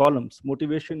 different columns: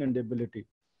 motivation and ability.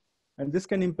 And this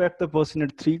can impact the person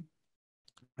at 3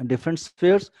 different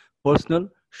spheres: personal,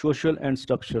 social, and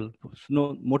structural.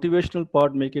 Motivational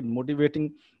part, make it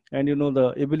motivating, and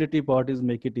the ability part is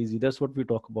make it easy. That's what we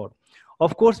talk about.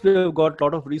 Of course, we have got a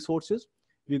lot of resources.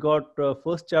 We got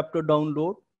first chapter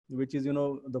download, which is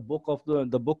the book of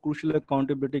the book Crucial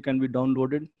Accountability can be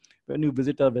downloaded when you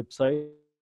visit our website.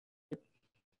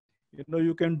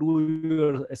 You can do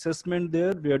your assessment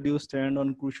there. Where do you stand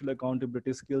on crucial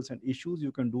accountability skills and issues?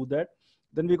 You can do that.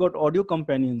 Then we got audio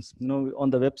companions, on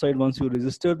the website. Once you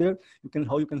register there, you can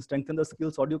how you can strengthen the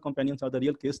skills. Audio companions are the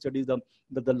real case studies,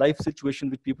 the life situation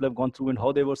which people have gone through and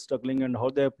how they were struggling and how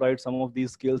they applied some of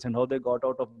these skills and how they got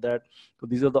out of that. So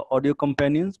these are the audio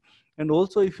companions. And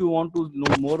also, if you want to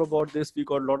know more about this, we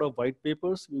got a lot of white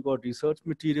papers, we got research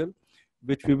material,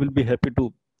 which we will be happy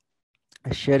to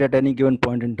share at any given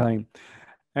point in time.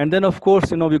 And then, of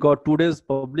course, we got today's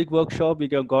public workshop. We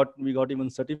got even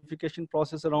certification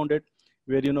process around it,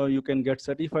 where you can get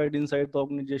certified inside the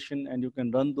organization, and you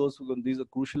can run these are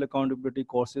crucial accountability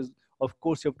courses. Of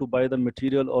course, you have to buy the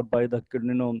material or buy the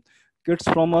kits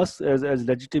from us as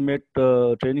legitimate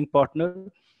training partner.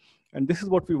 And this is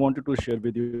what we wanted to share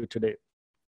with you today.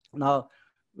 Now,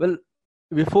 well,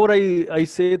 before I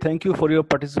say thank you for your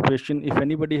participation, if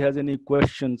anybody has any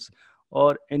questions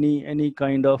or any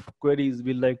kind of queries,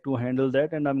 we'd like to handle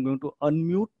that. And I'm going to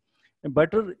unmute. And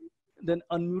better than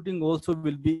unmuting also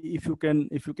will be if you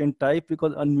can type,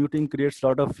 because unmuting creates a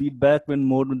lot of feedback when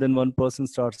more than one person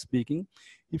starts speaking.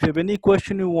 If you have any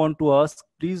question you want to ask,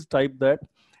 please type that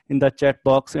in the chat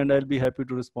box, and I'll be happy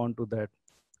to respond to that.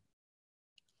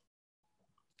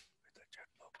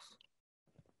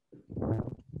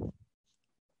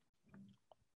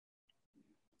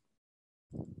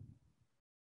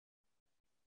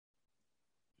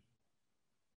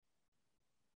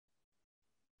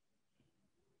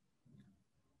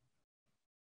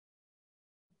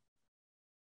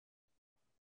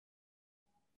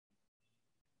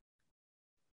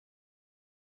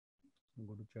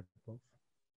 Go to chat box.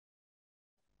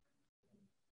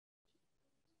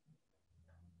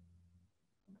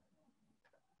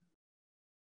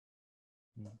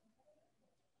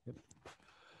 Yep.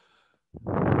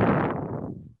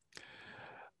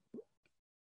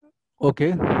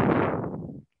 Okay.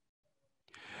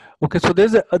 Okay, so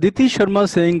there's a Aditi Sharma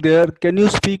saying there, can you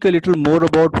speak a little more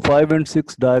about 5 and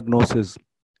 6 diagnosis?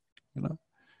 You know?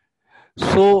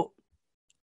 So,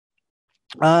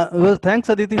 well, thanks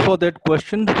Aditi for that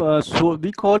question. So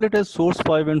we call it as source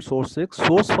 5 and source 6.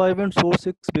 Source 5 and source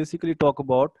 6 basically talk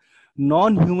about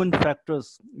non-human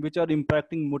factors which are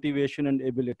impacting motivation and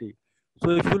ability.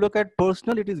 So if you look at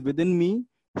personal, it is within me;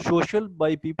 social,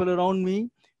 by people around me,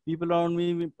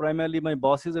 primarily my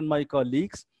bosses and my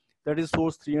colleagues. That is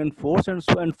source 3 and 4.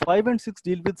 And 5 and 6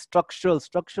 deal with structural.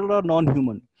 Structural are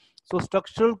non-human. So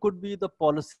structural could be the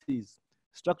policies.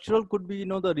 Structural could be,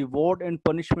 the reward and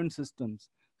punishment systems.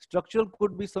 Structural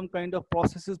could be some kind of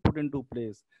processes put into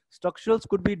place. Structurals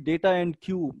could be data and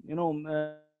queue,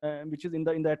 which is in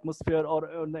the atmosphere or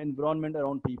in the environment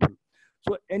around people.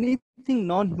 So anything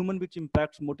non-human which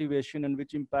impacts motivation and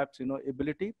which impacts,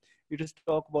 ability, it is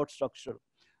talk about structural.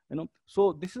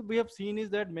 So this is we have seen is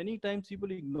that many times people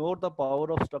ignore the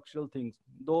power of structural things,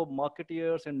 though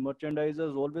marketeers and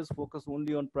merchandisers always focus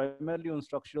only on primarily on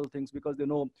structural things, because they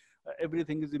know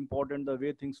everything is important, the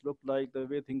way things look like, the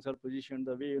way things are positioned,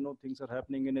 the way things are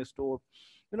happening in a store.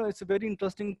 It's a very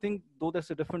interesting thing, though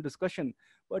that's a different discussion.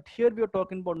 But here we are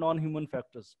talking about non-human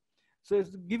factors. So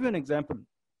to give you an example,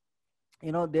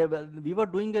 we were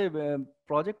doing a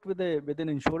project with an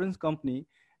insurance company,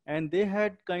 and they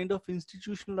had kind of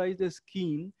institutionalized a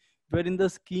scheme, where in the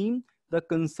scheme the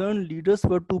concerned leaders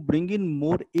were to bring in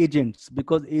more agents,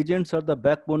 because agents are the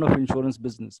backbone of insurance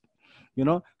business.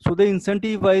 So they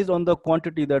incentivized on the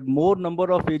quantity, that more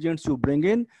number of agents you bring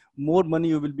in, more money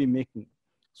you will be making.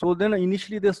 So then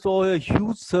initially they saw a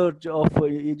huge surge of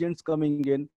agents coming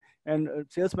in, and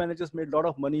sales managers made a lot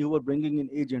of money who were bringing in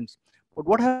agents. But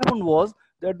what happened was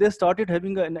that they started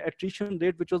having an attrition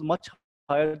rate which was much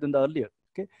higher than the earlier.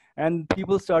 Okay, and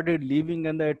people started leaving,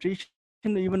 and the attrition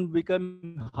even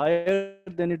became higher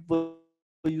than it was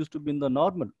used to be in the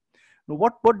normal. Now,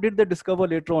 what did they discover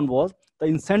later on was the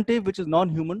incentive, which is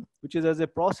non-human, which is as a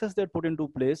process they put into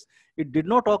place. It did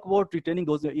not talk about retaining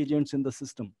those agents in the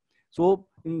system. So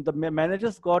the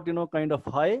managers got kind of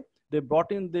high. They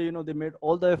brought in, they made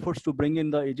all the efforts to bring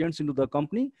in the agents into the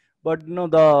company, but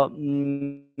the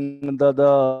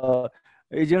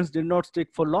agents did not stick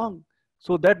for long.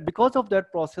 So that because of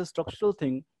that process, structural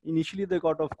thing, initially they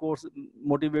got, of course,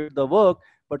 motivated the work,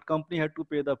 but company had to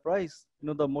pay the price.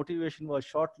 The motivation was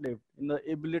short-lived, and the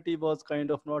ability was kind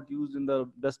of not used in the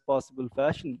best possible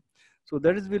fashion. So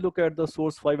that is, we look at the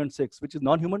source 5 and 6, which is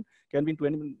non-human, can be into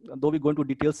any, though we go into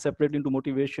details separately into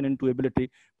motivation, into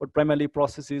ability, but primarily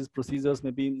processes, procedures,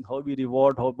 maybe how we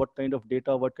reward, what kind of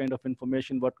data, what kind of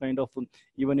information, what kind of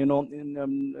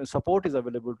even support is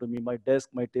available to me, my desk,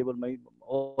 my table, my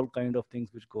all kind of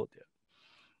things which go there.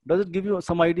 Does it give you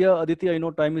some idea, Aditi? I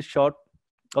know time is short.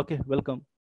 Okay, welcome.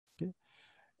 Okay.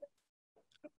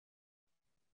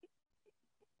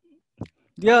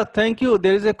 Yeah, thank you.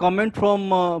 There is a comment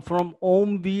from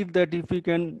Omveer that if we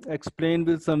can explain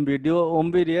with some video.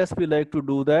 Omveer, yes, we like to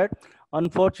do that.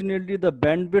 Unfortunately, the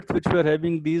bandwidth which we are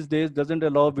having these days doesn't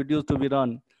allow videos to be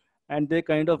run, and they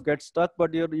kind of get stuck.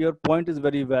 But your point is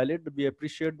very valid. We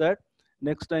appreciate that.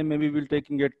 Next time maybe we'll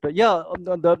taking it. Yeah,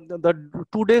 the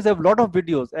 2 days have a lot of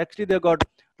videos. Actually, they got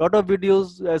a lot of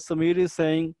videos, as Samir is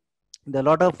saying. There are a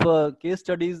lot of case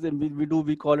studies that we do.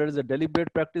 We call it as a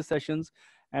deliberate practice sessions,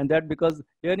 and that because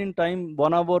here in time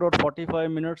 1 hour or 45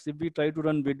 minutes, if we try to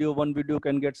run video, one video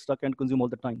can get stuck and consume all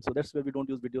the time. So that's why we don't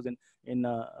use videos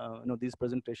in these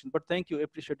presentations. But thank you,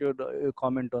 appreciate your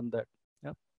comment on that.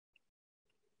 Yeah.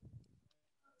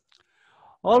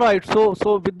 All right, so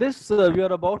with this, we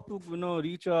are about to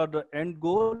reach our end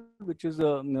goal, which is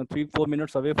 3-4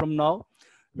 minutes away from now.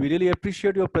 We really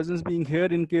appreciate your presence being here.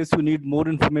 In case you need more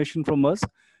information from us,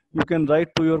 you can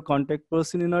write to your contact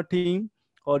person in our team,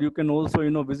 or you can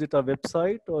also visit our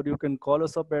website, or you can call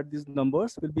us up at these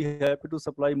numbers. We'll be happy to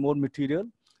supply more material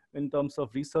in terms of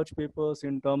research papers,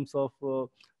 in terms of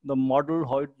the model,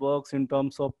 how it works, in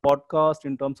terms of podcast,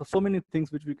 in terms of so many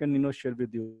things which we can share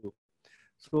with you.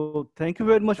 So thank you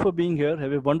very much for being here.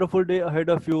 Have a wonderful day ahead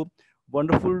of you.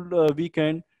 Wonderful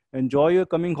weekend. Enjoy your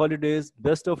coming holidays.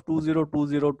 Best of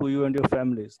 2020 to you and your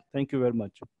families. Thank you very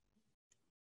much.